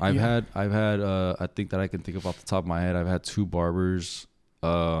 I've had I think that I can think of off the top of my head. I've had two barbers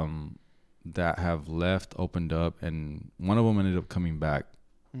that have left, opened up, and one of them ended up coming back.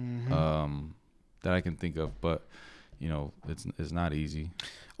 Mm-hmm. That I can think of, but you know, it's not easy.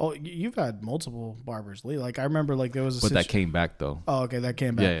 Oh, you've had multiple barbers leave. Like I remember, like there was that came back though. Oh, okay, that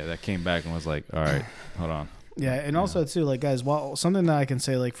came back. Yeah, that came back and was like, all right, hold on. Yeah, and also too, like guys, well, something that I can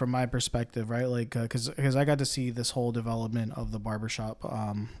say, like from my perspective, right, like because I got to see this whole development of the barbershop,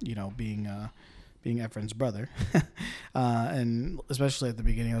 you know, being Efren's brother, and especially at the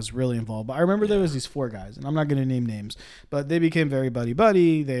beginning, I was really involved. But I remember there was these four guys, and I'm not going to name names, but they became very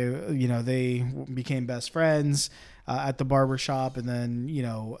buddy. They became best friends at the barbershop, and then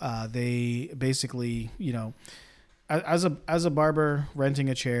they basically As a barber renting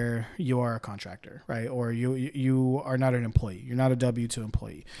a chair, you are a contractor, right? Or you are not an employee. You're not a W-2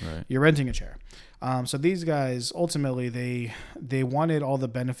 employee. Right. You're renting a chair. So these guys ultimately they wanted all the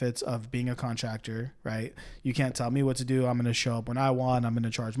benefits of being a contractor, right? You can't tell me what to do. I'm going to show up when I want. I'm going to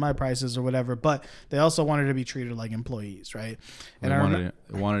charge my prices or whatever. But they also wanted to be treated like employees, right? And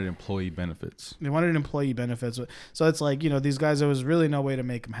they wanted employee benefits. They wanted employee benefits. So it's like, these guys, there was really no way to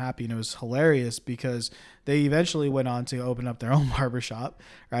make them happy. And it was hilarious because they eventually went on to open up their own barbershop,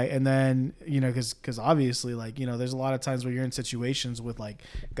 right? And then, because obviously, there's a lot of times where you're in situations with like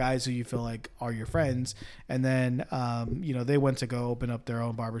guys who you feel like are your friends, and then they went to go open up their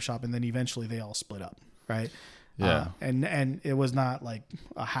own barbershop, and then eventually they all split up, right? Yeah. And it was not like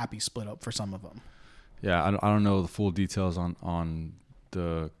a happy split up for some of them. Yeah, I don't know the full details on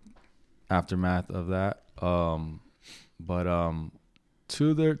the aftermath of that, But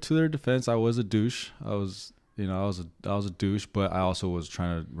to their defense, I was a douche. I was a douche, but I also was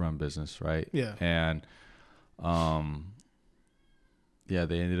trying to run business, right? Yeah. And yeah,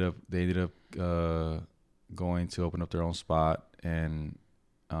 they ended up going to open up their own spot, and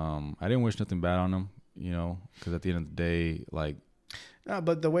I didn't wish nothing bad on them, because at the end of the day, like.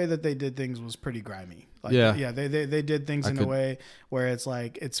 But the way that they did things was pretty grimy. Like, yeah. They did things a way where it's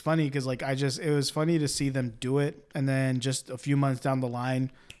like, it's funny because like it was funny to see them do it, and then just a few months down the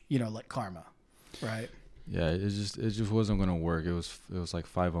line, like karma, right? Yeah, it just wasn't gonna work. It was like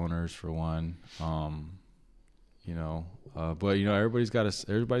 5 owners for one, but everybody's got to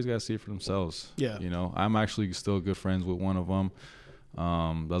see it for themselves. Yeah. I'm actually still good friends with one of them.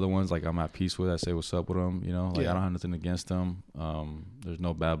 The other ones, like, I'm at peace with. I say what's up with them. I don't have nothing against them. There's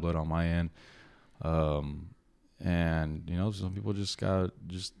no bad blood on my end. And some people just gotta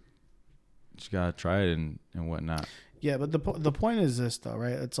try it and whatnot. Yeah, but the point is this though,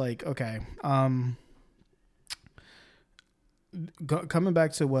 right? It's like, okay, coming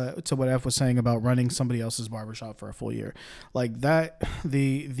back to what F was saying about running somebody else's barbershop for a full year, like that,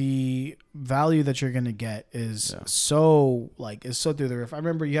 the value that you're gonna get is so through the roof. I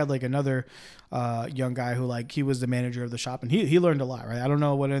remember you had like another young guy who, like, he was the manager of the shop, and he learned a lot, right? I don't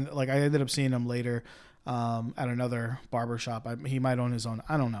know I ended up seeing him later at another barbershop. He might own his own,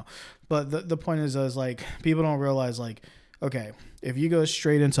 I don't know, but the point is like, people don't realize, like, okay, if you go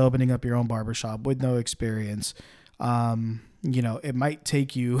straight into opening up your own barbershop with no experience, it might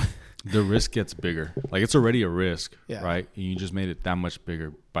take you. The risk gets bigger. Like, it's already a risk, yeah. Right? And you just made it that much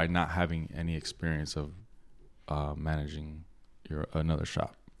bigger by not having any experience of managing another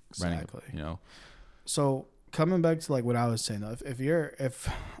shop. Exactly. Running, So coming back to like what I was saying, though, if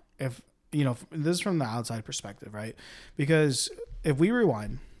this is from the outside perspective, right? Because if we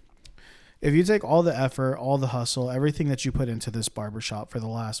rewind, if you take all the effort, all the hustle, everything that you put into this barbershop for the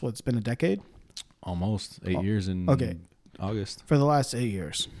last, what's been a decade? Almost 8 years in August. For the last 8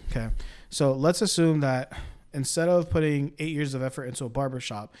 years. Okay. So let's assume that instead of putting 8 years of effort into a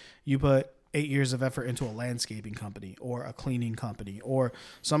barbershop, you put 8 years of effort into a landscaping company or a cleaning company or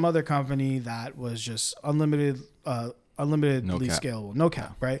some other company that was just unlimitedly scalable, no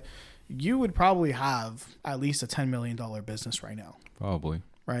cap, right? You would probably have at least a $10 million business right now. Probably.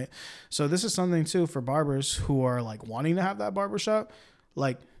 Right. So this is something too for barbers who are like wanting to have that barbershop.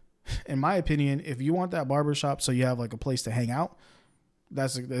 Like, in my opinion, if you want that barbershop so you have like a place to hang out,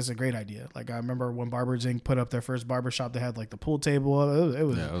 that's a great idea. Like, I remember when Barbers Inc. put up their first barbershop, they had like the pool table. It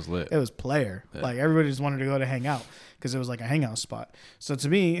was lit. It was player. Yeah. Like, everybody just wanted to go to hang out because it was like a hangout spot. So to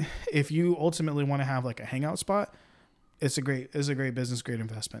me, if you ultimately want to have like a hangout spot, it's a great business, great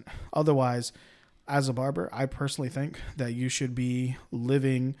investment. Otherwise, as a barber, I personally think that you should be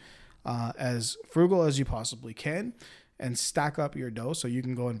living as frugal as you possibly can and stack up your dough so you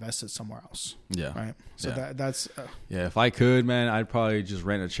can go invest it somewhere else. Yeah. Right. So that's. Yeah. If I could, man, I'd probably just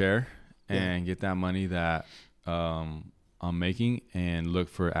rent a chair and get that money that I'm making and look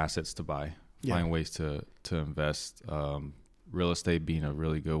for assets to buy. Find ways to invest. Real estate being a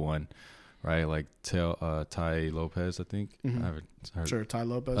really good one. Right, like Ty Lopez, I think. Mm-hmm. Sure, Ty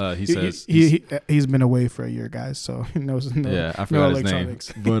Lopez. He says he's been away for a year, guys, so he knows I forgot his name.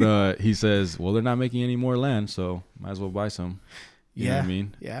 But he says, well, they're not making any more land, so might as well buy some. You know what I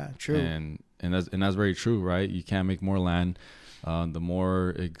mean? Yeah, true. And that's very true, right? You can't make more land. The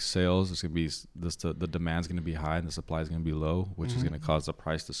more sales, it's gonna be the demand's gonna be high and the supply is gonna be low, which is gonna cause the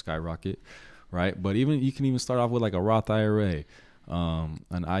price to skyrocket, right? But you can even start off with like a Roth IRA. An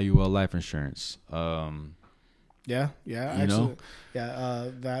IUL life insurance. Those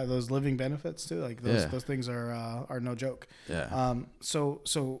living benefits too. Like those things are no joke. Yeah. So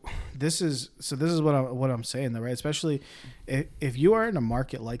this is what I'm saying though, right? Especially if you are in a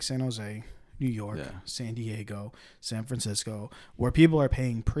market like San Jose, New York, San Diego, San Francisco, where people are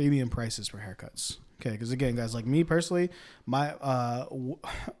paying premium prices for haircuts. Okay, because again, guys, like me personally, my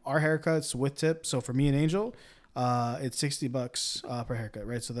our haircuts with tip. So for me and Angel. It's $60 per haircut,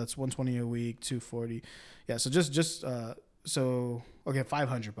 right? So that's $120 a week, $240. Yeah. So just so okay,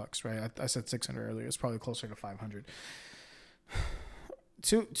 $500, right? I said 600 earlier. It's probably closer to 500.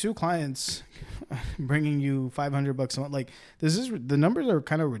 Two clients bringing you $500 a month. Like, the numbers are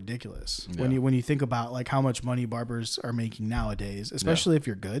kind of ridiculous when you think about like how much money barbers are making nowadays, especially if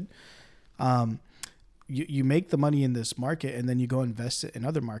you're good. You make the money in this market and then you go invest it in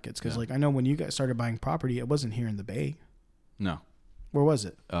other markets. Because like I know when you guys started buying property, it wasn't here in the Bay. No. Where was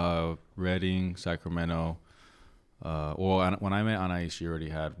it? Redding, Sacramento. When I met Anais, she already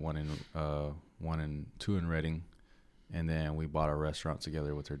had two in Redding, and then we bought a restaurant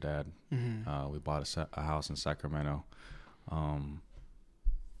together with her dad. Mm-hmm. We bought a house in Sacramento.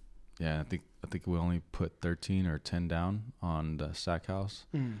 Yeah, I think we only put 13 or 10 down on the Sac house.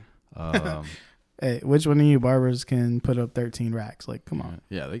 Hey, which one of you barbers can put up 13 racks? Like, come on.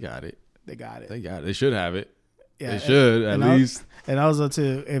 Yeah, they got it. They got it. They should have it. Yeah, they should at least. And also,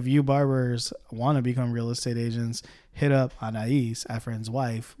 too, if you barbers want to become real estate agents, hit up Anais, our friend's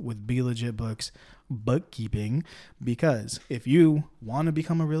wife, with Be Legit Books bookkeeping, because if you want to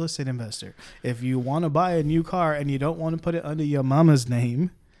become a real estate investor, if you want to buy a new car and you don't want to put it under your mama's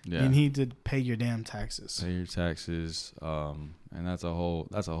name, you need to pay your damn taxes. Pay your taxes, and that's a whole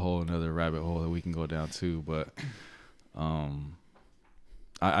another rabbit hole that we can go down too. But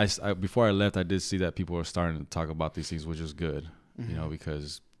I before I left, I did see that people were starting to talk about these things, which is good, you know,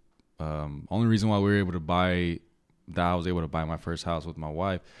 because only reason why we were able to buy that I was able to buy my first house with my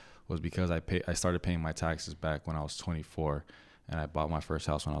wife was because I started paying my taxes back when I was 24, and I bought my first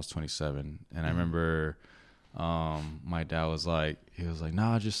house when I was 27. And I remember my dad was like,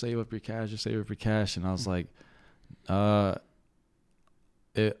 nah, just save up your cash. And I was like, my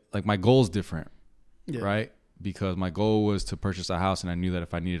goal is different, right? Because my goal was to purchase a house, and I knew that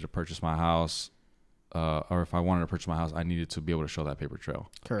if I needed to purchase my house, or if I wanted to purchase my house, I needed to be able to show that paper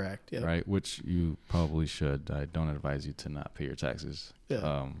trail. Correct. Yeah. Right. Which you probably should. I don't advise you to not pay your taxes.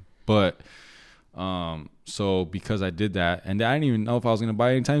 Yeah. So because I did that, and I didn't even know if I was going to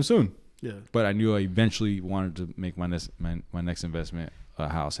buy anytime soon. Yeah. But I knew I eventually wanted to make my next investment a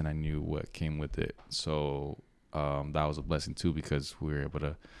house, and I knew what came with it. So that was a blessing too, because we were able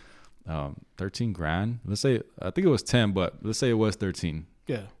to 13 grand. Let's say, I think it was 10, but let's say it was 13.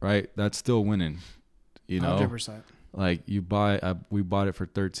 Yeah. Right. That's still winning. You know, 100%. Like we bought it for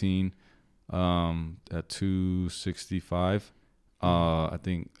 13, at 265. I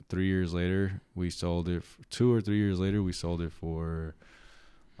think 3 years later we sold it. 2 or 3 years later we sold it for,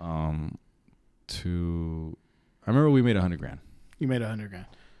 I remember we made 100 grand. You made 100 grand,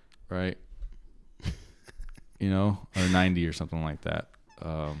 right? You know, or 90 or something like that.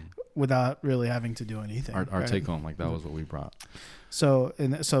 Without really having to do anything. Our right? take home, like that was what we brought. So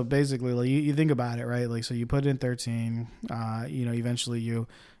basically, like you think about it, right? Like, so you put in 13, eventually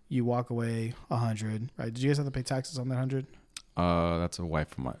you walk away 100, right? Did you guys have to pay taxes on that 100? That's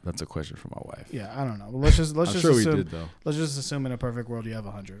a question for my wife. Yeah, I don't know. But let's just sure assume, we did though. Let's just assume in a perfect world you have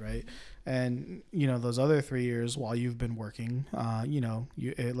 100, right? And those other 3 years while you've been working,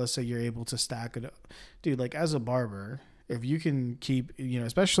 let's say you're able to stack it up, dude. Like as a barber, if you can keep,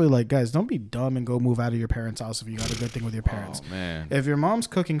 especially like guys, don't be dumb and go move out of your parents' house if you got a good thing with your parents. Oh man! If your mom's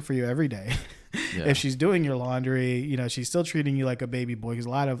cooking for you every day, if she's doing your laundry, she's still treating you like a baby boy. Because a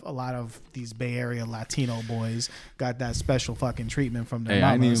lot of these Bay Area Latino boys got that special fucking treatment from their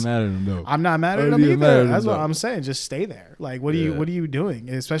mamas. I ain't even mad at them though. I'm not mad at them either. That's what I'm saying. Just stay there. Like, what are you doing?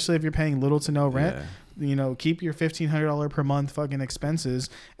 Especially if you're paying little to no rent. Yeah. Keep your $1,500 per month fucking expenses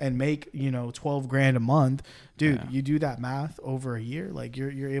and make, $12 grand a month. Dude, you do that math over a year, like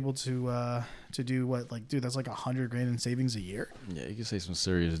you're able to do what, like, dude, that's like $100 grand in savings a year. Yeah, you can say some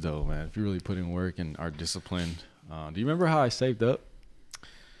serious dough, man. If you really put in work and are disciplined. Do you remember how I saved up?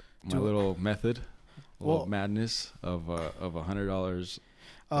 My little method, madness of $100.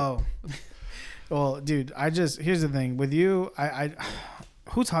 Oh, well, dude, here's the thing with you. I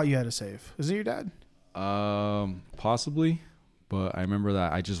who taught you how to save? Is it your dad? Possibly, but I remember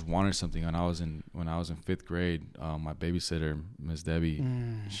that I just wanted something when I was in 5th grade. My babysitter, Miss Debbie,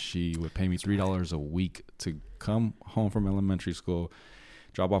 she would pay me $3 a week to come home from elementary school,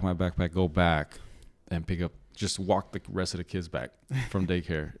 drop off my backpack, go back, and just walk the rest of the kids back from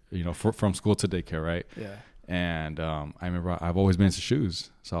daycare. From school to daycare, right? Yeah. And I remember I've always been into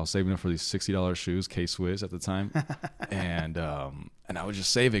shoes, so I was saving up for these $60 shoes, K-Swiss at the time, and I would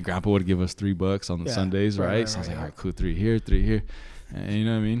just save it. Grandpa would give us $3 on the Sundays, right? So I was like, all right, cool, 3 here, 3 here, and you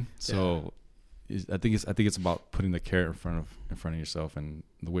know what I mean. So I think it's about putting the carrot in front of yourself, and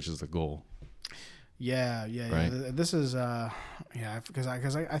which is the goal. Yeah. Right? This is because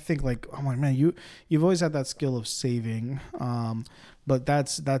I think, like, I'm like, man, you've always had that skill of saving, but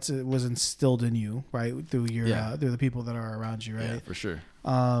it was instilled in you, right, through your through the people that are around you, right? Yeah, for sure.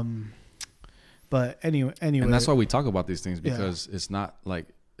 But anyway, and that's why we talk about these things, because it's not like,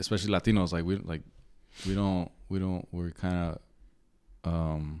 especially Latinos, like we're kind of I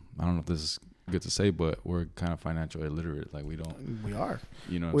don't know if this is good to say, but we're kind of financially illiterate. Like we are, what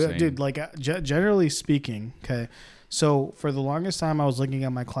I'm saying? Dude, like generally speaking, okay. So for the longest time, I was looking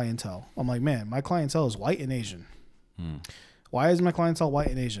at my clientele. I'm like, man, my clientele is white and Asian. Why is my clientele white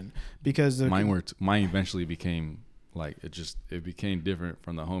and Asian? Because mine eventually became like, it became different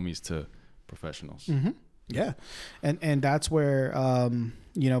from the homies to professionals. Mm-hmm. Yeah. And that's where,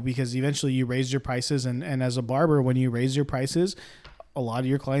 because eventually you raise your prices, and as a barber, when you raise your prices, a lot of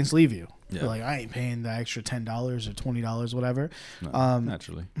your clients leave you. Yeah. They're like, I ain't paying the extra $10 or $20, whatever. No,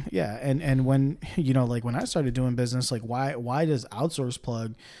 naturally. Yeah. And when, like when I started doing business, like why does Outsource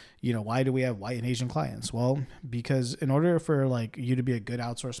Plug, why do we have white and Asian clients? Well, because in order for like you to be a good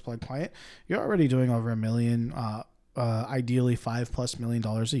Outsource Plug client, you're already doing over $1 million, ideally $5+ million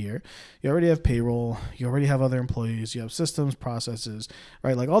a year. You already have payroll. You already have other employees. You have systems, processes,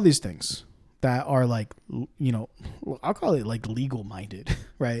 right? Like all these things that are like, I'll call it like legal minded,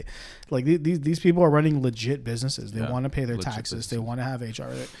 right? Like these people are running legit businesses. They want to pay their taxes. Business. They want to have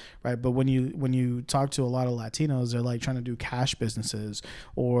HR, right? But when you talk to a lot of Latinos, they're like trying to do cash businesses,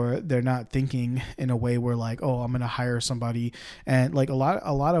 or they're not thinking in a way where like, oh, I'm going to hire somebody. And like a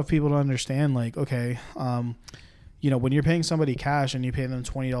lot of people don't understand, like, okay, when you're paying somebody cash and you pay them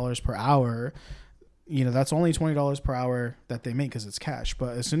 $20 per hour, that's only $20 per hour that they make because it's cash.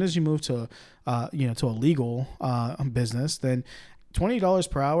 But as soon as you move to, to a legal business, then $20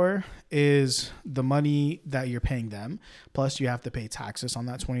 per hour is the money that you're paying them. Plus, you have to pay taxes on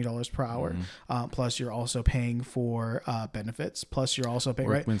that $20 per hour. Mm-hmm. Plus, you're also paying for benefits. Plus, you're also paying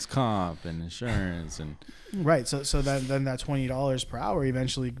workman's comp and insurance and right. So then that $20 per hour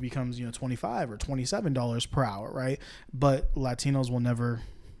eventually becomes $25 or $27 per hour, right? But Latinos will never.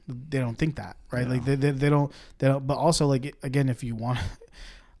 They don't think that, right? No. Like they don't, but also like, again, if you want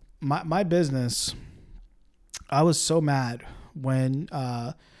my business, I was so mad because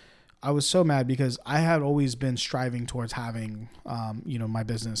I had always been striving towards having, my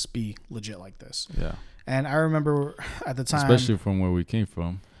business be legit like this. Yeah. And I remember at the time, especially from where we came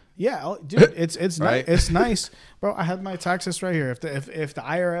from. Yeah, dude, it's right? It's nice, bro. I have my taxes right here. If the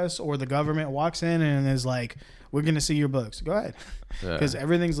IRS or the government walks in and is like, we're gonna see your books, go ahead, because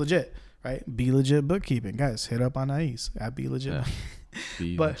everything's legit, right? Be legit bookkeeping, guys. Hit up on Ais at Be Legit. Yeah.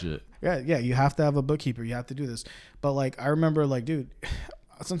 Be legit. Yeah. You have to have a bookkeeper. You have to do this. But like, I remember, like, dude,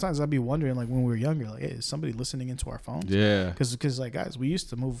 sometimes I'd be wondering, like, when we were younger, like, hey, is somebody listening into our phones? Yeah. Because like, guys, we used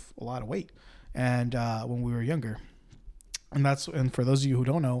to move a lot of weight, and when we were younger. And for those of you who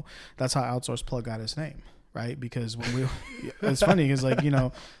don't know, that's how Outsource Plug got its name, right? Because when it's funny because like,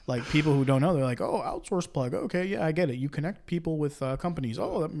 like people who don't know, they're like, oh, Outsource Plug. Okay, yeah, I get it. You connect people with companies.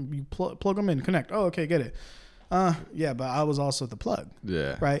 Oh, you plug them in, connect. Oh, okay, get it. Yeah, but I was also the plug.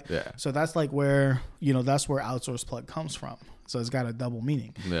 Yeah. Right? Yeah. So that's like where, that's where Outsource Plug comes from. So it's got a double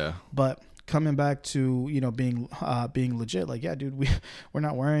meaning. Yeah. But coming back to, being legit, like, yeah, dude, we're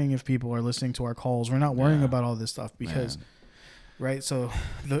not worrying if people are listening to our calls. We're not worrying about all this stuff because... Man. Right, so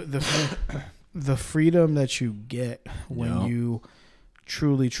the freedom that you get when you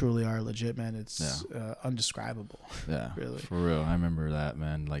truly are legit, man, it's undescribable. Yeah, really, for real. I remember that,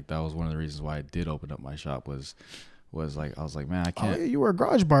 man. Like that was one of the reasons why I did open up my shop was like I was like, man, I can't. Oh, yeah, you were a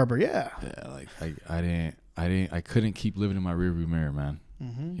garage barber, yeah. Yeah, like I couldn't keep living in my rearview mirror, man.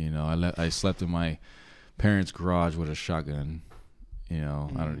 Mm-hmm. I slept in my parents' garage with a shotgun. I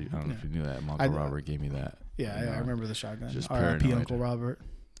don't know if you knew that. My Uncle Robert gave me that. Yeah, I remember the shotgun. Just R.I.P. Uncle Robert.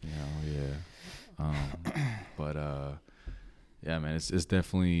 Yeah. But yeah, man, it's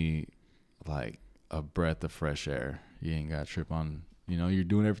definitely like a breath of fresh air. You ain't got to trip on. You're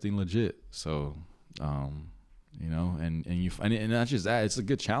doing everything legit. So, and not just that. It's a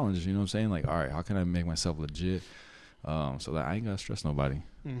good challenge. You know what I'm saying? Like, all right, how can I make myself legit? So that I ain't gotta stress nobody.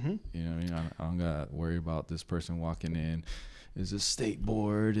 Mm-hmm. I don't gotta worry about this person walking in. Is it state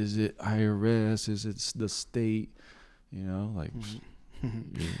board? Is it IRS? Is it the state? You're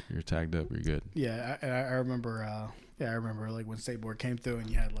tagged up. You're good. Yeah, I remember. I remember like when state board came through and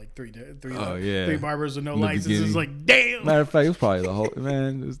you had like three barbers with no licenses. It's like, damn. Matter of fact, it was probably the whole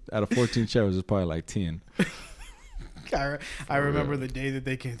man. Out of 14 showers, it was probably like 10. I remember the day that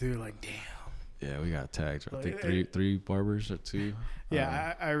they came through. Like, damn. Yeah, we got tagged. I think three barbers or two.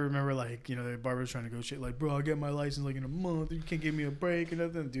 Yeah, I remember like, the barber's trying to go shit like, bro, I'll get my license like in a month. You can't give me a break or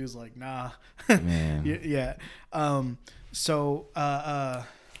nothing. The dude's like, nah. Man. Yeah. Oh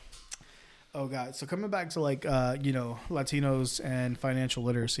God. So coming back to like, Latinos and financial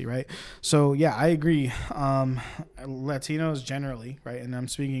literacy, right? So yeah, I agree. Latinos generally, right? And I'm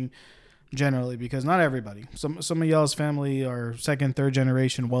speaking generally because not everybody. Some of y'all's family are second, third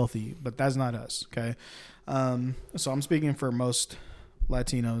generation wealthy, but that's not us. Okay. So I'm speaking for most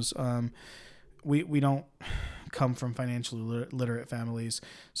Latinos. We don't come from financially literate families.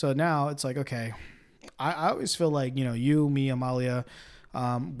 So now it's like, okay, I always feel like, you, me, Amalia,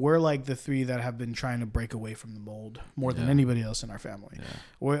 we're like the three that have been trying to break away from the mold more than anybody else in our family. Yeah.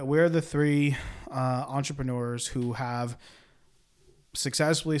 We're the three entrepreneurs who have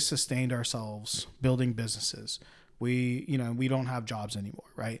successfully sustained ourselves building businesses. We don't have jobs anymore,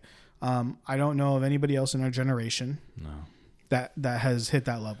 right? I don't know of anybody else in our generation that has hit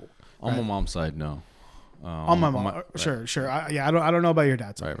that level. On my mom's side, no. On my mom, sure. I don't know about your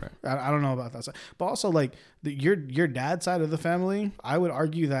dad's side. Right. I don't know about that side. But also, like your dad's side of the family, I would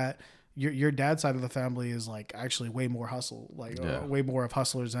argue that your dad's side of the family is like actually way more hustle, way more of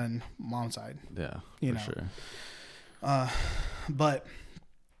hustlers than mom's side. Yeah, sure. But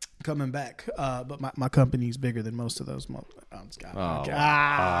coming back, but my company's bigger than most of those. There's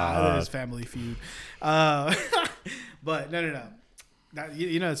Family Feud. But no.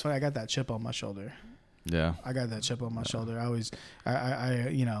 It's funny. I got that chip on my shoulder. Yeah, I got that chip on my shoulder. I always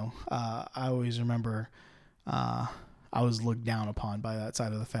remember, I was looked down upon by that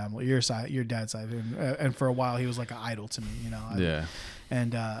side of the family. Your dad's side, and for a while he was like an idol to me.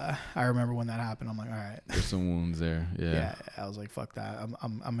 And I remember when that happened. I'm like, all right, there's some wounds there. Yeah. I was like, fuck that.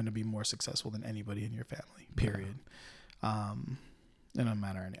 I'm gonna be more successful than anybody in your family. Period. It doesn't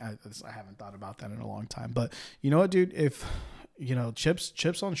matter. I haven't thought about that in a long time. But you know what, dude? If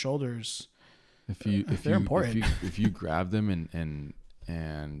chips on shoulders. They're important. If you grab them and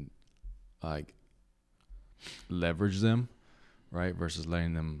like leverage them, right, versus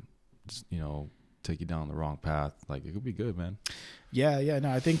letting them just, take you down the wrong path, like it could be good, man. Yeah.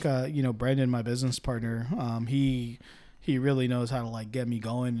 No, I think Brandon, my business partner, he really knows how to like get me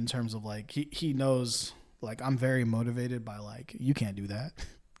going in terms of like he knows like I'm very motivated by like you can't do that.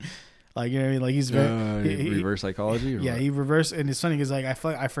 Like, you know what I mean? Like he's very reverse psychology. He reverse, and it's funny because like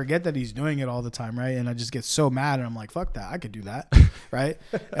I forget that he's doing it all the time, right? And I just get so mad, and I'm like, "Fuck that! I could do that," right?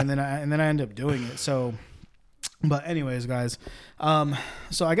 and then I end up doing it. So, but anyways, guys,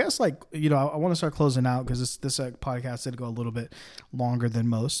 so I guess like I want to start closing out because this podcast did go a little bit longer than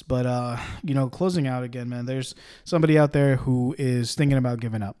most, but closing out again, man. There's somebody out there who is thinking about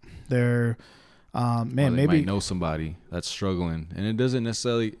giving up. They're maybe might know somebody that's struggling, and it doesn't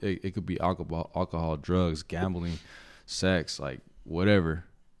necessarily. It could be alcohol, drugs, gambling, sex, like whatever.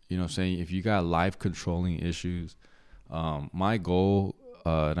 You know what I'm saying? If you got life controlling issues, my goal,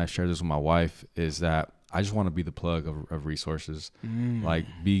 and I share this with my wife, is that I just want to be the plug of resources. Like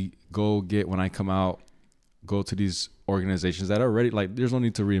when I come out, go to these organizations that are already like. There's no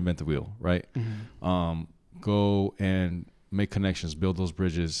need to reinvent the wheel, right? Go and make connections, build those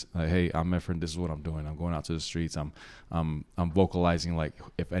bridges. Like, hey, I'm Efren. This is what I'm doing. I'm going out to the streets. I'm vocalizing. Like,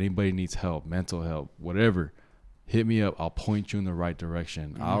 if anybody needs help, mental help, whatever, hit me up. I'll point you in the right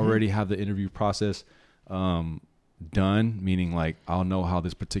direction. I already have the interview process done, meaning like I'll know how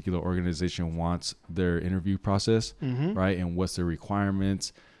this particular organization wants their interview process, right, and what's their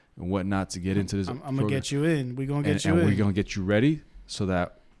requirements and whatnot to get into this. I'm gonna get you in. We're gonna get you in. And we're gonna get you ready so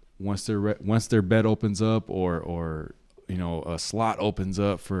that once their bed opens up or a slot opens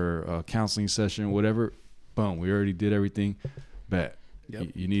up for a counseling session, whatever, boom, we already did everything. Bet. Yep.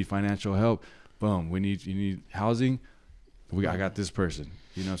 You need financial help. Boom. You need housing. I got this person.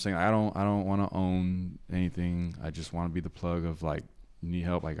 You know what I'm saying? I don't want to own anything. I just want to be the plug of like, you need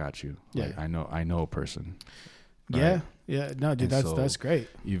help, I got you. Yeah. Like, I know a person. Right? Yeah. No, dude, that's great.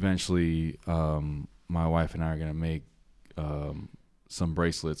 Eventually, my wife and I are gonna make some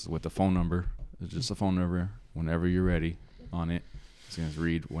bracelets with the phone number. It's just a phone number. Whenever you're ready on it, it's going to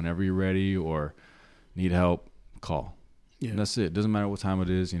read whenever you're ready or need help, call. Yeah. And that's it. Doesn't matter what time it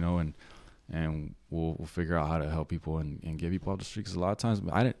is, and we'll figure out how to help people and get people off the street. Because a lot of times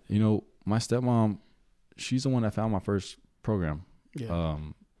my stepmom, she's the one that found my first program. Yeah.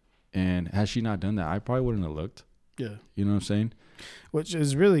 And had she not done that, I probably wouldn't have looked. Yeah. You know what I'm saying? Which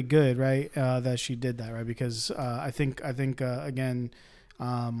is really good, right? That she did that, right? Because I think again,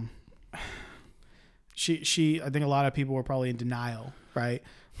 I think a lot of people were probably in denial, right?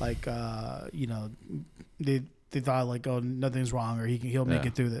 Like, they thought like, oh, nothing's wrong, or he'll make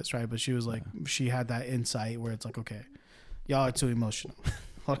it through this, right? But she was like, she had that insight where it's like, okay, y'all are too emotional.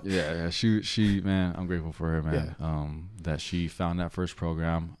 She, man, I'm grateful for her, man. Yeah. That she found that first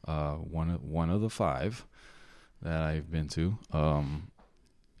program, one of the 5 that I've been to,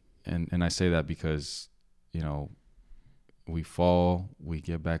 and I say that because, we fall, we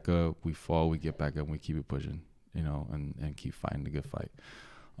get back up, we fall, we get back up, and we keep it pushing, and keep fighting the good fight.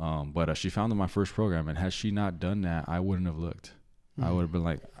 But she founded my first program, and had she not done that, I wouldn't have looked. I would have been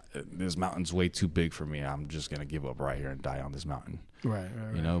like, this mountain's way too big for me. I'm just going to give up right here and die on this mountain. Right.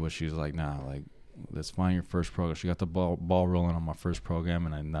 But she was like, nah, like, let's find your first program. She got the ball rolling on my first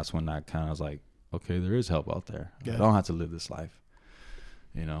program, and that's when I kind of was like, okay, there is help out there. Yeah. I don't have to live this life.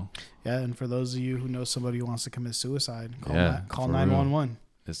 Yeah, and for those of you who know somebody who wants to commit suicide, call 911.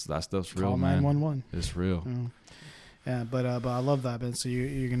 That stuff's real, call man. 911. It's real. Yeah, but I love that, Ben. So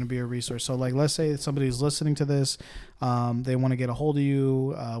you're going to be a resource. So like, let's say somebody's listening to this, they want to get a hold of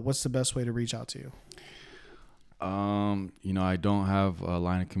you. What's the best way to reach out to you? I don't have a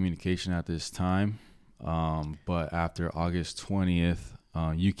line of communication at this time. But after August 20th,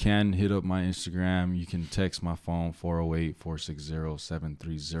 you can hit up my Instagram. You can text my phone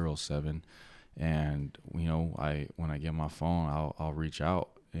 408-460-7307. And, when I get my phone, I'll reach out,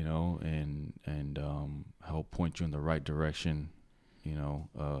 and help point you in the right direction,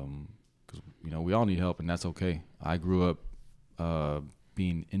 because, we all need help, and that's okay. I grew up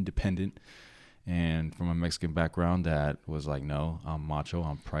being independent and from a Mexican background that was like, no, I'm macho,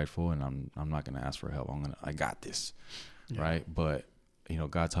 I'm prideful, and I'm not going to ask for help. I got this, right? But,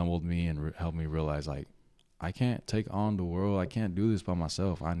 God's humbled me and helped me realize, like, I can't take on the world. I can't do this by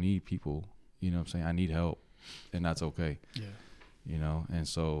myself. I need people, what I'm saying? I need help, and that's okay. Yeah. And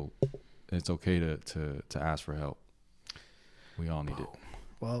so it's okay to ask for help. We all need it.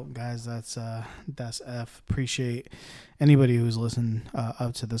 Well, guys, that's F. Appreciate anybody who's listened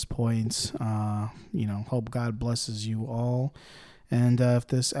up to this point. Hope God blesses you all. And if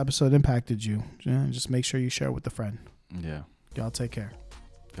this episode impacted you, just make sure you share it with a friend. Yeah. Y'all take care.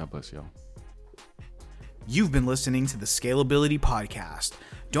 God bless y'all. You've been listening to the Scalability Podcast.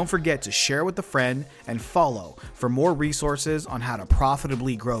 Don't forget to share with a friend and follow for more resources on how to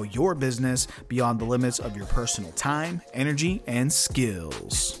profitably grow your business beyond the limits of your personal time, energy, and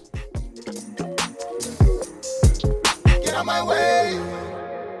skills. Get out my way.